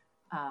for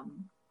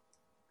um,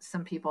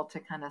 some people to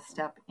kind of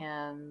step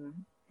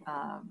in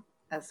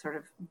as sort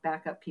of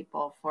backup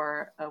people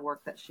for a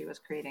work that she was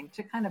creating,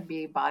 to kind of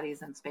be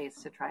bodies in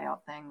space to try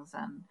out things,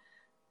 and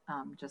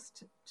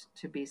just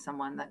to be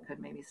someone that could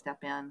maybe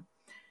step in.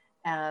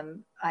 And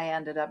I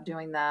ended up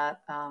doing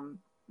that.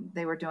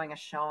 They were doing a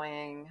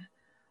showing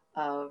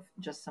of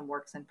just some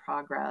works in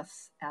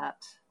progress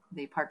at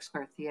the Park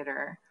Square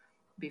Theater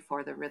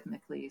before the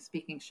Rhythmically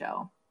Speaking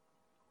show.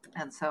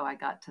 And so I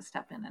got to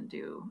step in and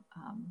do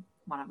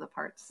one of the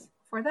parts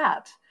for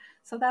that.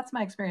 So that's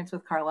my experience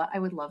with Carla. I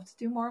would love to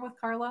do more with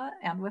Carla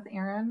and with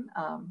Aaron.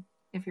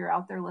 If you're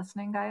out there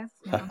listening, guys,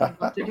 I'd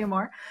love to do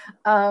more.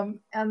 And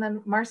then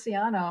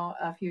Marciano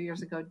a few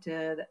years ago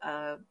did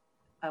a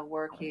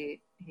work. He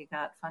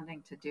got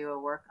funding to do a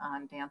work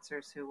on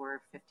dancers who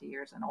were 50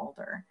 years and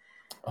older.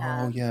 Oh,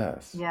 And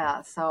yes.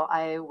 yeah, so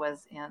I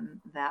was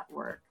in that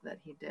work that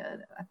he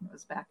did. I think it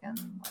was back in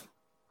like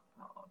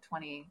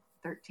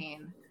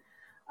 2013.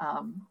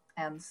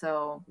 And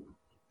so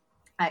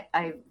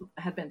I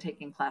had been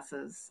taking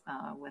classes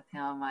with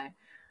him.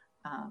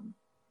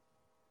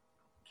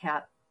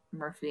 Kat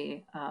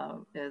Murphy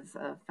is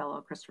a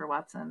fellow Christopher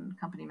Watson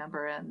company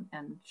member, and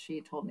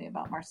she told me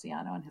about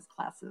Marciano and his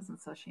classes. And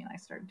so she and I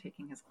started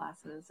taking his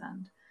classes.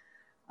 And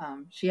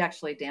she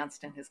actually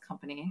danced in his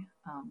company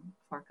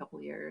for a couple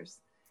of years.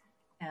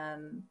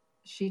 And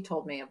she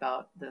told me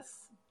about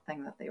this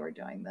thing that they were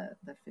doing, the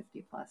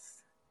 50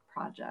 plus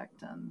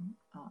project. And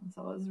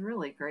so it was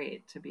really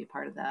great to be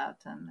part of that.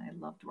 And I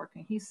loved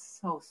working. He's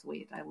so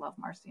sweet. I love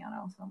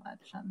Marciano so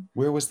much. And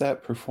Where was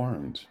that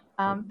performed?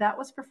 that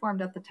was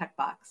performed at the Tech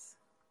Box.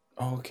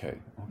 Oh, okay.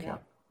 Okay.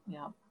 Yep.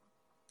 Yep.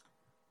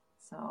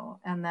 So,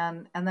 and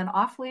then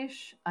Off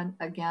Leash,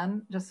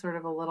 again, just sort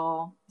of a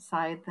little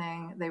side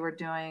thing. They were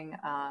doing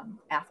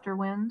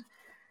Afterwind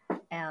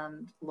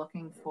and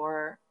looking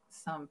for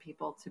some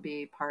people to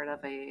be part of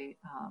a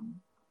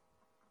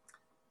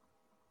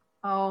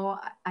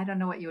I don't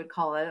know what you would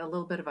call it, a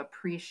little bit of a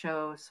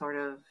pre-show sort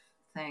of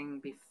thing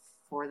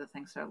before the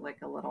thing started,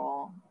 like a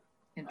little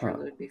Huh.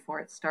 interlude before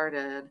it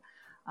started.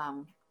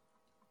 Um,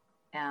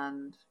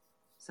 and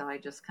so I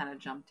just kind of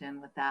jumped in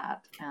with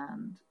that.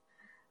 And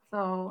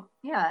so,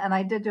 yeah, and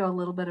I did do a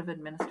little bit of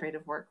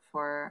administrative work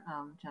for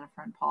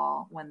Jennifer and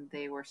Paul when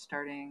they were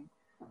starting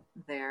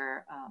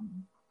their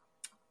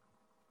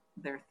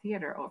their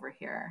theater over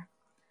here,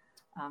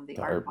 the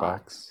The Art art Box.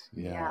 box.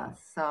 Yeah. Yeah,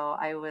 so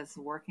I was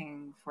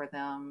working for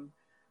them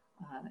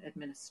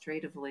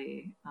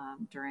administratively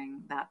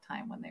during that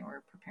time when they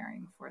were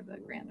preparing for the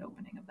grand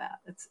opening of that.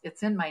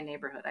 It's in my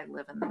neighborhood. I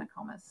live in the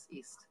Nokomis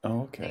East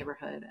Oh, okay.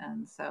 neighborhood,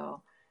 and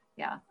so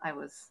yeah, I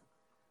was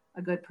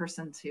a good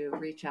person to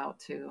reach out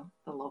to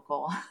the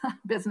local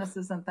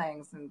businesses and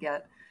things and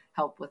get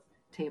help with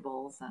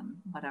tables and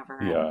whatever,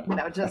 and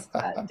Yeah. just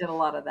did a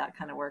lot of that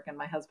kind of work. And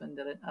my husband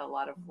did a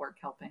lot of work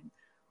helping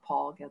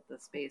Paul get the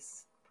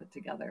space put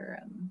together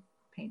and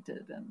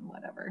painted and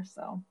whatever.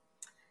 So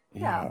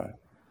yeah.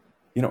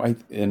 Yeah.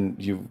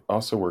 And you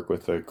also work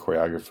with a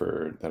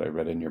choreographer that I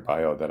read in your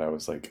bio that I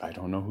was like, I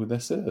don't know who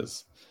this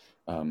is.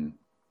 Um,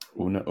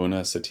 Una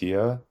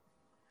Satia.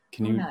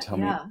 Can you Una, tell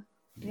me yeah.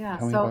 Yeah.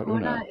 tell me So about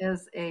Una Una?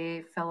 is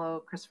a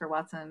fellow Christopher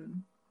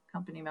Watson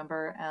company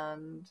member.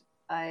 And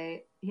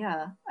I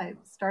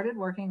started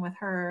working with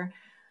her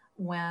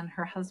when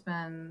her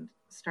husband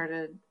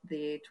started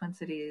the Twin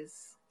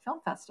Cities Film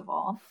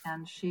Festival,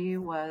 and she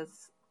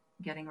was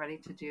getting ready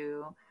to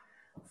do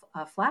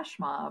a flash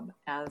mob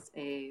as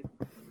a,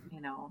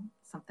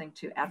 something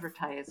to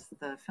advertise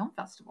the film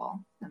festival.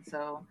 And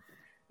so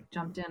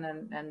jumped in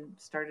and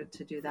started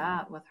to do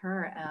that with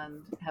her,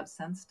 and have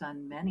since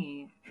done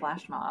many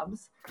flash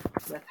mobs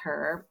with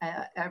her.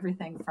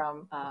 Everything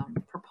from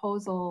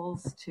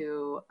proposals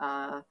to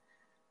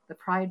the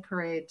Pride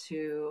Parade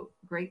to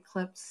Great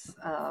Clips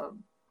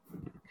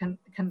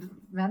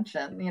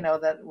convention,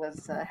 that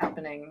was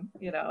happening,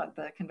 at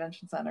the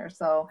convention center.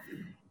 So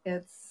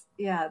it's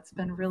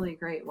been really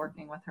great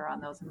working with her on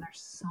those, and they're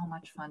so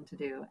much fun to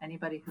do.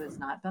 Anybody who has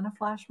not done a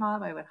flash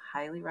mob, I would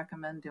highly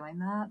recommend doing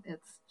that.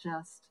 It's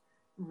just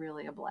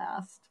really a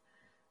blast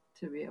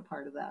to be a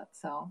part of that.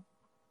 So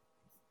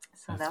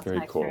That's that's very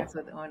my cool. experience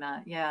with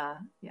Una. Yeah,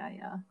 yeah,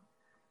 yeah.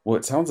 Well,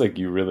 it sounds like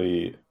you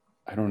really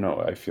I don't know.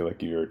 I feel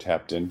like you're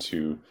tapped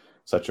into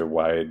such a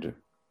wide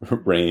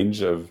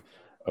range of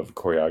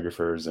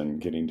choreographers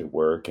and getting to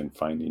work and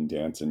finding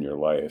dance in your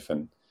life.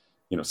 And,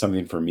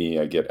 something for me,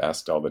 I get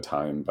asked all the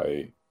time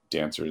by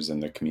dancers in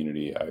the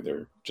community,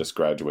 either just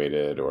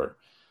graduated or,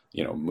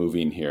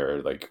 moving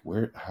here, like,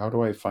 how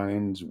do I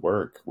find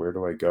work? Where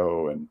do I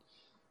go? And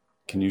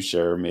can you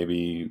share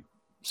maybe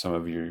some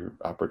of your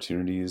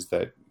opportunities,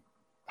 that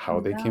how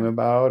they came Yeah.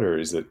 about, or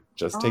is it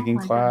just Oh taking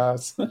my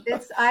gosh.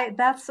 class?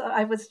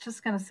 I was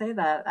just going to say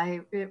that.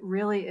 It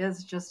really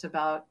is just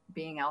about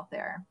being out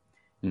there,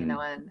 Hmm.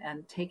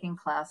 and taking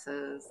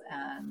classes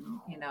and,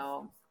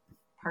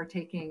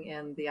 partaking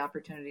in the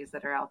opportunities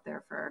that are out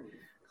there for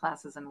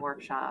classes and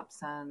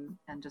workshops, and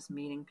just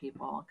meeting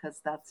people,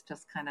 because that's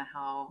just kind of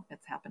how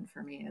it's happened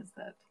for me, is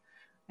that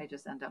I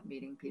just end up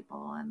meeting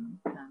people, and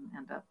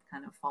end up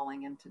kind of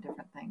falling into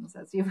different things,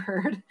 as you've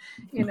heard,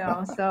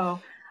 so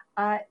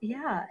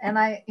yeah.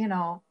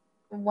 And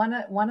one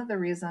of the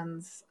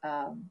reasons,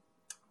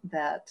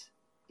 that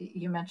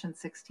you mentioned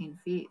 16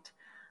 feet.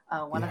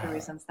 One of the Yeah.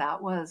 reasons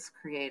that was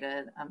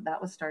created,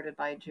 that was started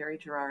by Jerry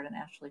Gerard and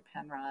Ashley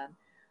Penrod,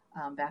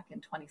 back in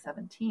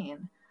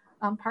 2017,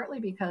 partly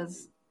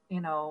because,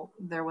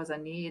 there was a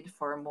need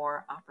for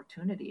more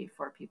opportunity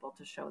for people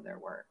to show their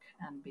work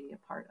and be a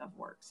part of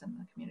works in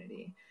the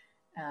community.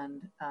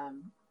 And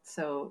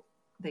so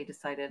they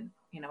decided,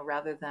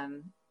 rather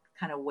than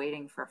kind of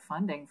waiting for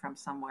funding from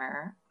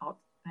somewhere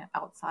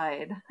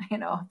outside,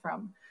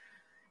 from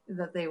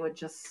that, they would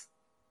just,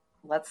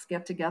 let's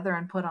get together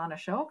and put on a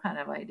show kind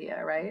of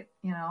idea, right?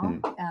 Hmm.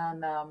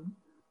 And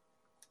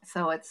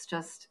so it's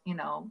just,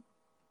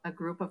 a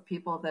group of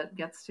people that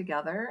gets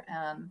together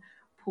and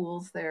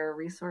pools their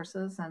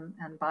resources,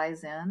 and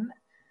buys in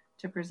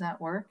to present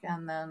work.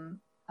 And then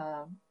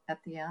uh,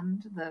 at the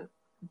end,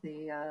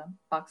 the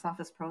box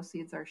office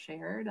proceeds are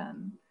shared,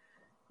 and,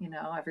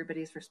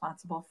 everybody's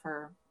responsible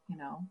for,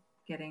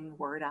 getting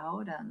word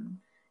out and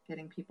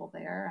getting people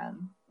there.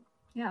 And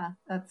yeah,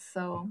 that's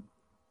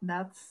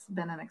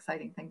been an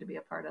exciting thing to be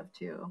a part of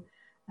too.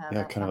 And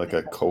Yeah, that's kind of like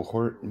something a that,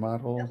 cohort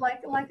model.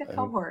 like a I would,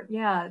 cohort.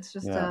 Yeah, it's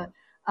just yeah.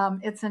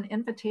 it's an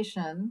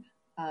invitation,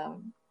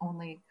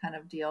 only kind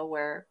of deal,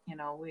 where,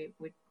 we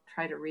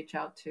try to reach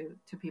out to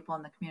people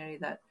in the community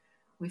that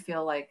we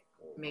feel like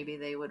maybe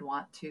they would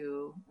want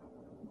to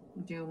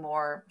do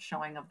more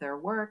showing of their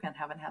work and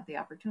haven't had the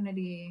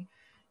opportunity,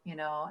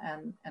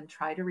 and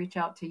try to reach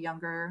out to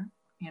younger,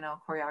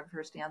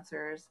 choreographers,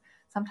 dancers.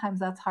 Sometimes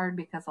that's hard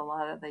because a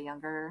lot of the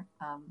younger,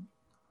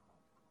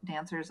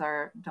 dancers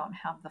don't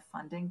have the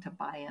funding to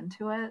buy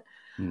into it.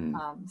 Hmm.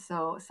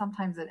 So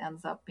sometimes it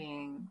ends up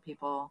being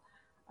people,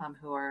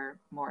 who are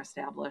more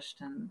established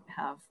and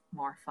have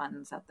more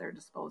funds at their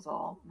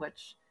disposal,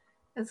 which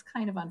is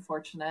kind of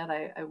unfortunate.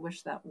 I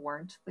wish that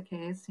weren't the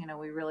case.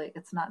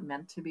 It's not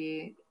meant to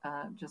be,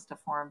 just a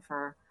forum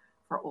for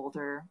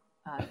older,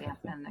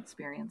 and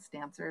experienced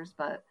dancers,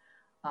 but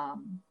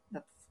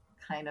that's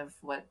kind of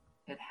what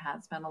it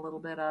has been a little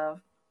bit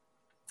of.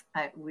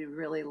 We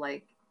really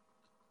like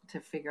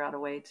to figure out a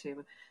way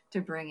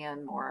to bring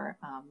in more,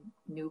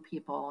 new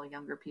people,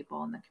 younger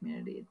people in the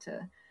community,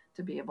 to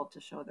be able to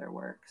show their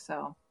work.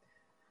 So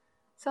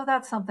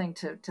that's something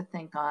to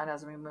think on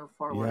as we move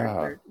forward.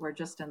 Yeah. We're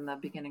just in the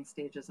beginning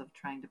stages of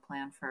trying to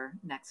plan for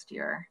next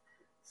year.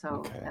 So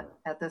Okay.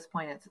 at this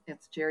point,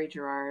 it's Jerry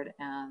Gerard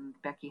and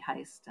Becky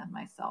Heist and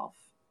myself,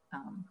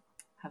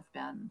 have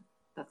been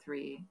the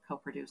three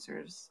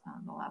co-producers,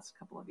 the last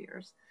couple of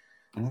years.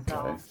 Okay.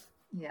 So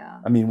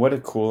yeah. I mean, what a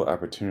cool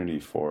opportunity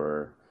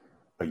for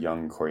a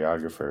young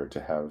choreographer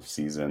to have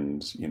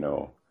seasoned,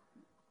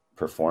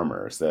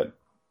 performers that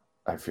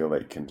I feel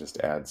like can just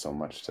add so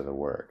much to the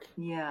work,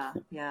 Yeah,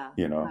 yeah.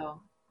 you know?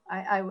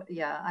 So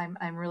yeah,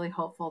 I'm really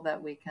hopeful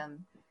that we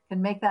can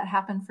make that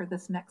happen for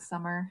this next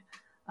summer.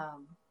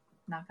 Um,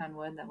 Knock on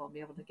wood, that we'll be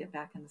able to get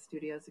back in the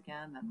studios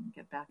again and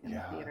get back in the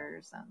Yeah.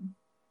 theaters. And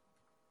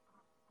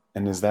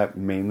And is that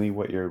mainly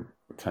what you're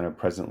kind of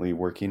presently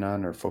working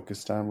on or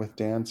focused on with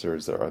dance, or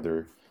is there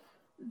other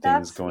things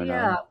that's, going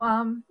yeah,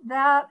 on?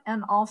 that.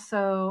 And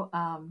also,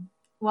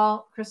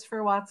 well,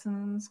 Christopher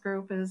Watson's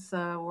group is,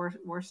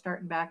 we're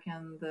starting back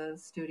in the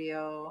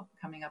studio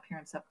coming up here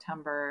in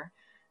September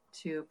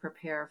to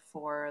prepare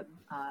for,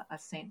 a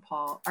St.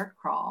 Paul art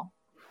crawl,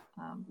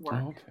 Oh,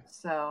 work. okay.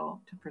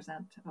 So to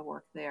present a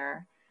work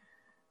there.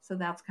 So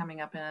that's coming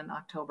up in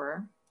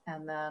October.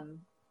 And then,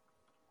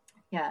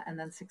 yeah, and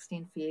then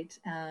 16 feet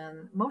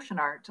and motion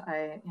art.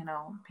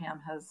 Pam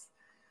has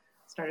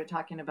started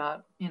talking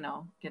about,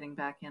 getting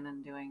back in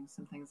and doing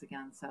some things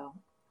again. So,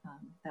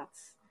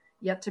 that's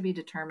yet to be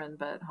determined,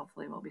 but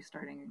hopefully we'll be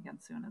starting again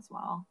soon as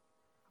well.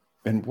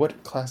 And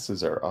what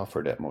classes are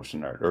offered at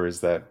Motion Art, or is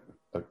that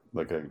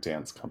like a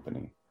dance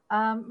company?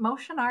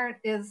 Motion art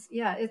is,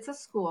 yeah, it's a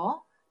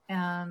school,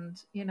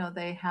 and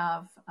they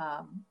have,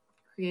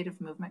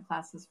 creative movement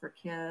classes for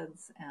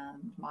kids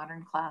and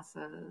modern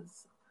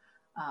classes.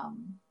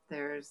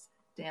 There's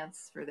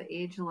dance for the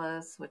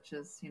ageless, which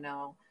is,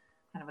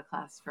 kind of a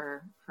class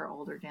for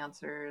older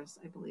dancers.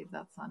 I believe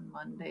that's on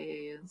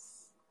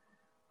Mondays.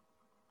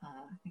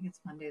 I think it's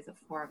Mondays at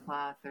 4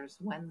 o'clock. There's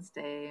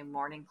Wednesday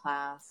morning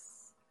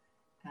class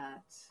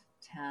at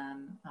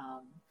 10.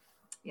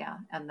 Yeah.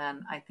 And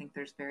then I think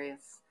there's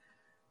various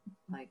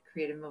like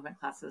creative movement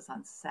classes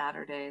on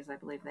Saturdays, I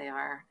believe they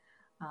are.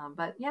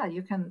 But yeah,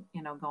 you can,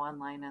 go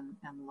online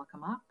and look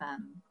them up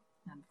and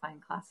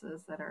find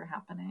classes that are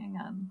happening.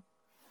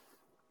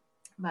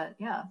 But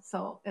yeah,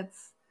 so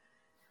it's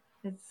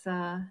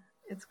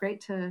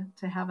great to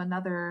have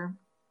another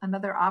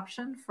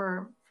option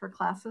for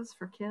classes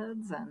for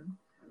kids and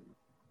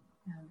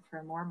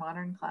for more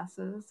modern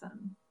classes,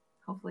 and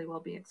hopefully we'll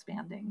be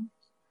expanding.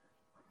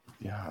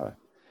 Yeah.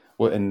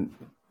 Well, and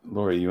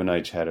Lori, you and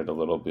I chatted a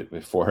little bit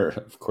before,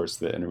 of course,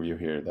 the interview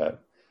here, that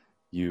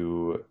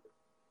you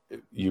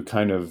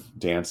kind of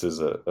dance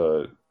as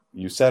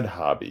you said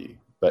hobby,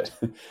 but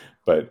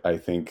I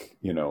think,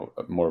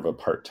 more of a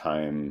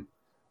part-time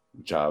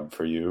job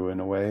for you in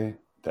a way,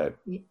 that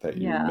you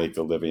Yeah. make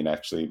a living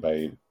actually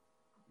by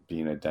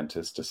being a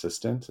dentist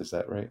assistant. Is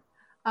that right?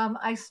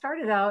 I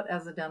started out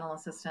as a dental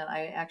assistant.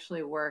 I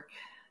actually work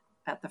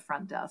at the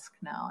front desk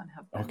now and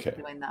have been Okay.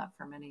 doing that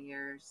for many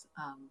years.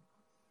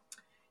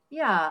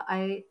 Yeah,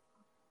 I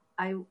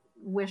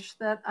wish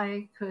that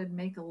I could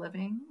make a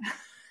living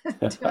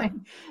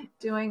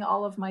doing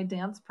all of my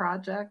dance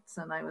projects,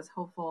 and I was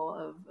hopeful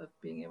of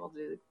being able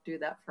to do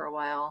that for a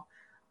while,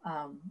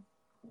 um,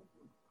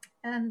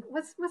 and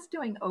was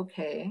doing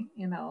okay,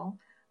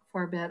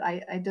 for a bit.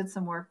 I did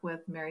some work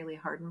with Mary Lee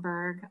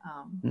Hardenberg,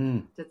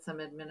 Mm. did some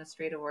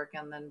administrative work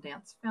and then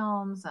dance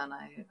films, and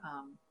I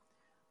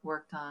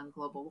worked on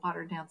global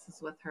water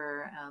dances with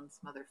her and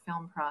some other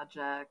film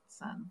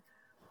projects, um,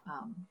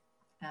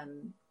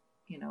 and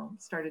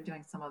started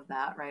doing some of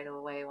that right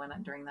away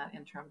during that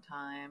interim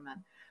time.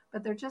 And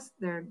but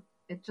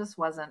it just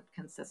wasn't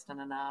consistent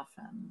enough,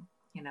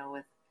 and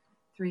with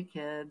 3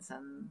 kids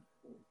and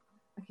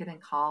a kid in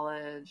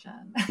college,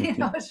 and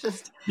it's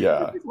just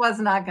Yeah. it was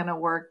not going to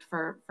work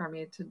for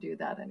me to do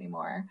that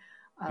anymore.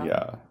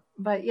 Yeah.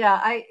 But yeah,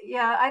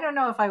 I don't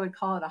know if I would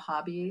call it a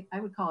hobby.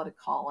 I would call it a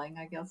calling,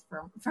 I guess,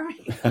 for me.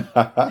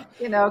 Because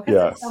it's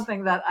Yes.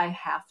 something that I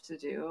have to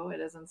do. It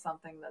isn't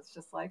something that's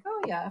just like,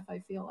 oh yeah, if I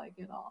feel like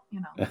it,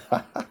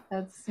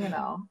 that's,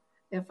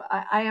 if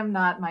I am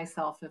not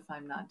myself if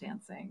I'm not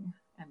dancing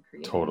and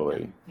creating.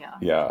 Totally. Yeah.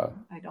 Yeah.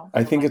 I don't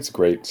I feel think like it's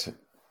great.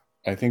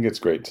 I think it's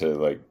great to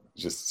like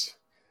just,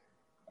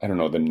 I don't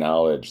know, the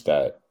knowledge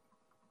that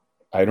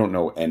I don't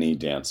know any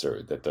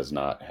dancer that does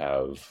not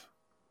have,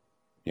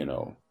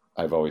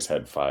 I've always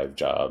had 5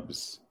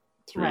 jobs,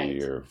 three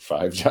right. or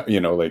five jobs,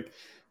 like,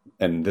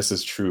 and this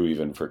is true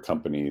even for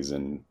companies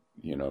in,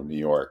 New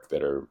York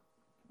that are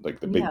like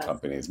the big Yes.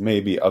 companies,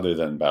 maybe other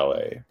than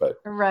ballet,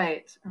 but,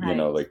 Right. Right.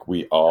 like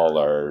we all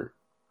are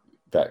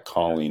that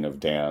calling of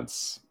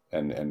dance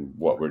and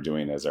what we're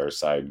doing as our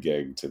side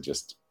gig to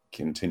just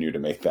continue to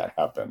make that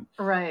happen.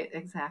 Right.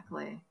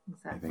 Exactly.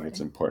 I think it's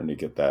Exactly. important to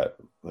get that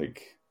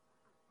like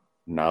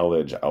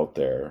knowledge out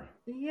there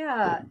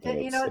Yeah, that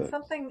it's it's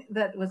something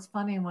that was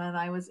funny when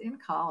I was in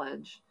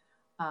college,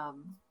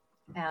 um,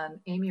 and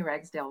Amy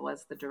Ragsdale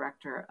was the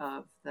director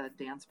of the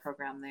dance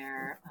program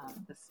there.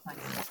 This is my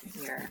second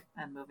year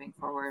and moving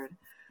forward.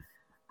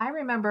 I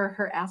remember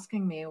her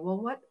asking me, "Well,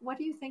 what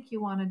do you think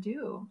you want to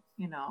do?"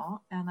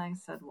 And I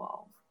said,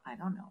 "Well, I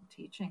don't know,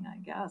 teaching, I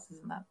guess.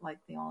 Isn't that like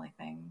the only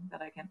thing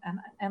that I can?"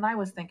 And I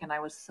was thinking I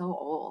was so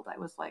old. I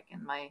was like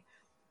in my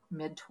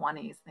mid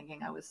 20s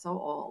thinking I was so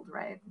old,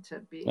 right, to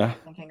be uh,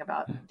 thinking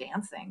about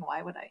dancing.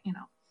 Why would I?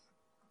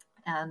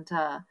 And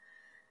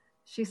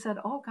she said,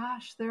 "Oh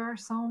gosh, there are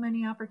so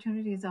many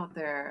opportunities out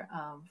there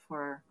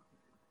for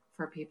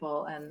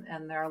people,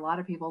 and there are a lot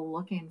of people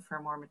looking for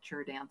more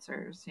mature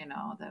dancers,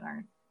 that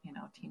aren't."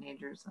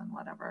 Teenagers and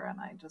whatever. And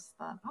I just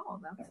thought, oh,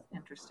 that's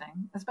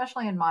interesting,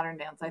 especially in modern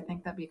dance. I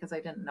think that because I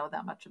didn't know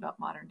that much about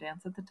modern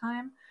dance at the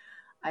time,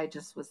 I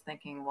just was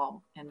thinking,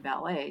 well, in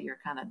ballet, you're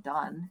kind of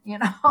done,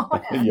 and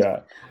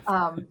yeah,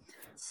 um,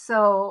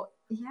 so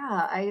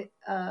yeah,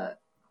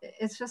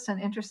 it's just an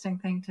interesting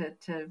thing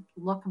to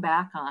look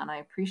back on. I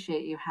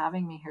appreciate you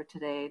having me here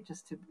today,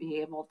 just to be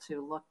able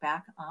to look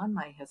back on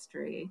my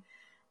history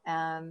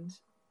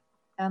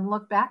and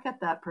look back at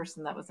that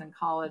person that was in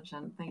college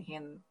and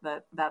thinking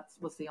that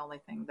was the only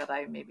thing that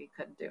I maybe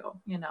could do.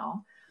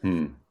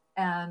 hmm.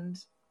 And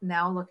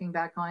now looking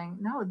back going,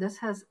 no, this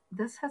has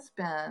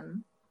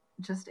been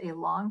just a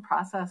long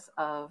process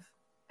of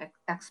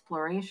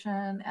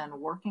exploration and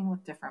working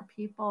with different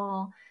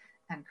people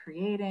and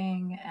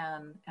creating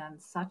and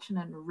such an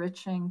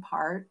enriching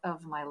part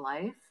of my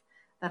life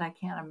that I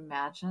can't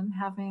imagine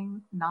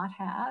having not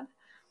had,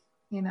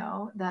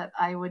 that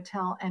I would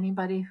tell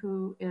anybody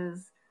who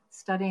is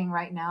studying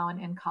right now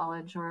and in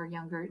college or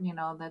younger,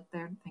 that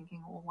they're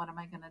thinking, well, what am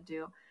I going to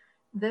do?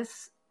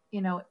 This,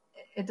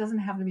 it doesn't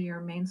have to be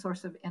your main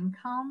source of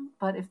income,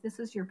 but if this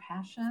is your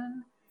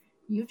passion,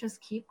 you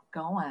just keep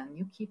going.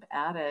 You keep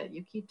at it.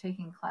 You keep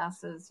taking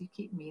classes. You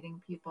keep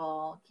meeting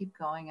people. Keep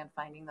going and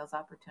finding those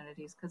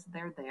opportunities because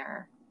they're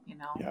there.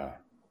 Yeah,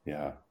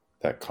 yeah,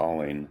 that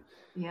calling,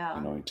 Yeah,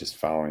 just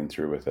following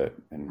through with it,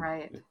 and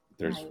right.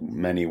 there's right.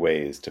 many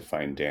ways to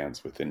find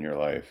dance within your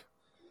life.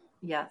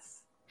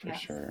 Yes. For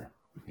sure.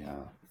 Yeah.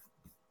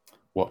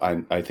 Well,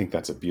 I think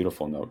that's a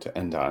beautiful note to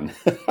end on.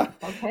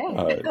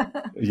 Okay.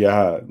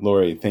 Yeah,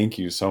 Lori, thank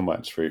you so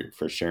much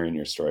for sharing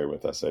your story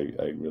with us. I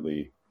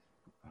really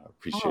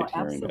appreciate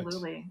hearing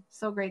absolutely.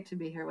 So great to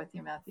be here with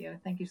you, Matthew.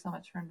 Thank you so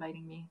much for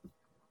inviting me.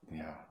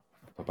 Yeah.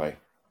 Bye-bye.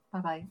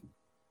 Bye-bye.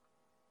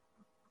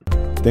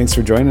 Thanks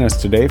for joining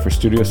us today for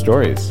Studio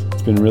Stories.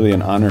 It's been really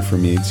an honor for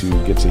me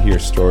to get to hear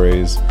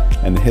stories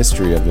and the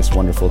history of this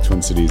wonderful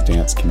Twin Cities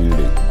dance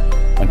community.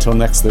 Until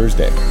next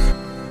Thursday.